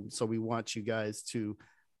 So we want you guys to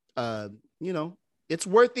you know, it's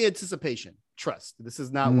worth the anticipation. Trust. This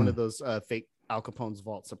is not one of those fake Al Capone's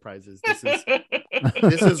Vault surprises.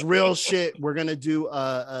 This is real shit. We're gonna do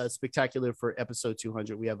a spectacular for episode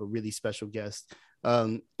 200. We have a really special guest,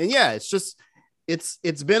 and yeah,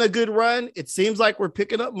 it's been a good run. It seems like we're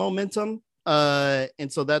picking up momentum,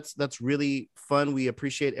 and so that's really fun. We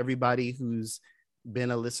appreciate everybody who's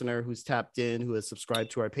been a listener, who's tapped in, who has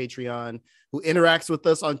subscribed to our Patreon, who interacts with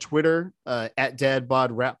us on Twitter at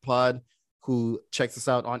DadBodRapPod, who checks us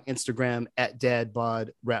out on Instagram at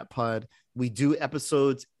DadBodRapPod. We do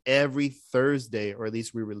episodes every Thursday, or at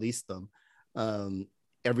least we release them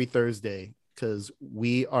every Thursday, because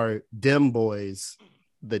we are Dem Boys,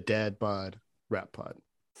 the Dad Bod Rap Pod.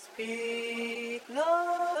 Speak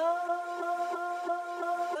love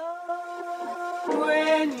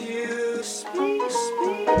when you speak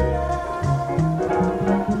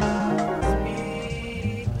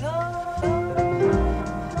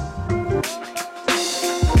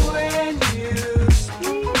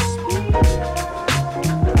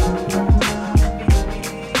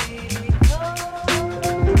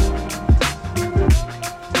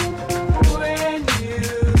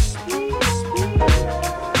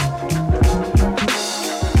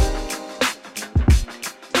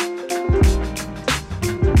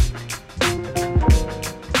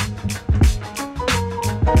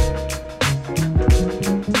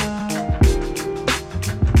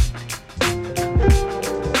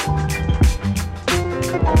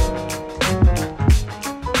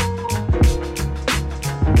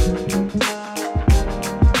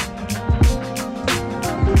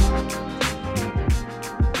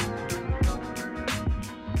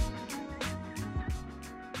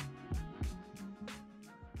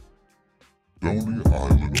Lonely Island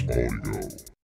Audio.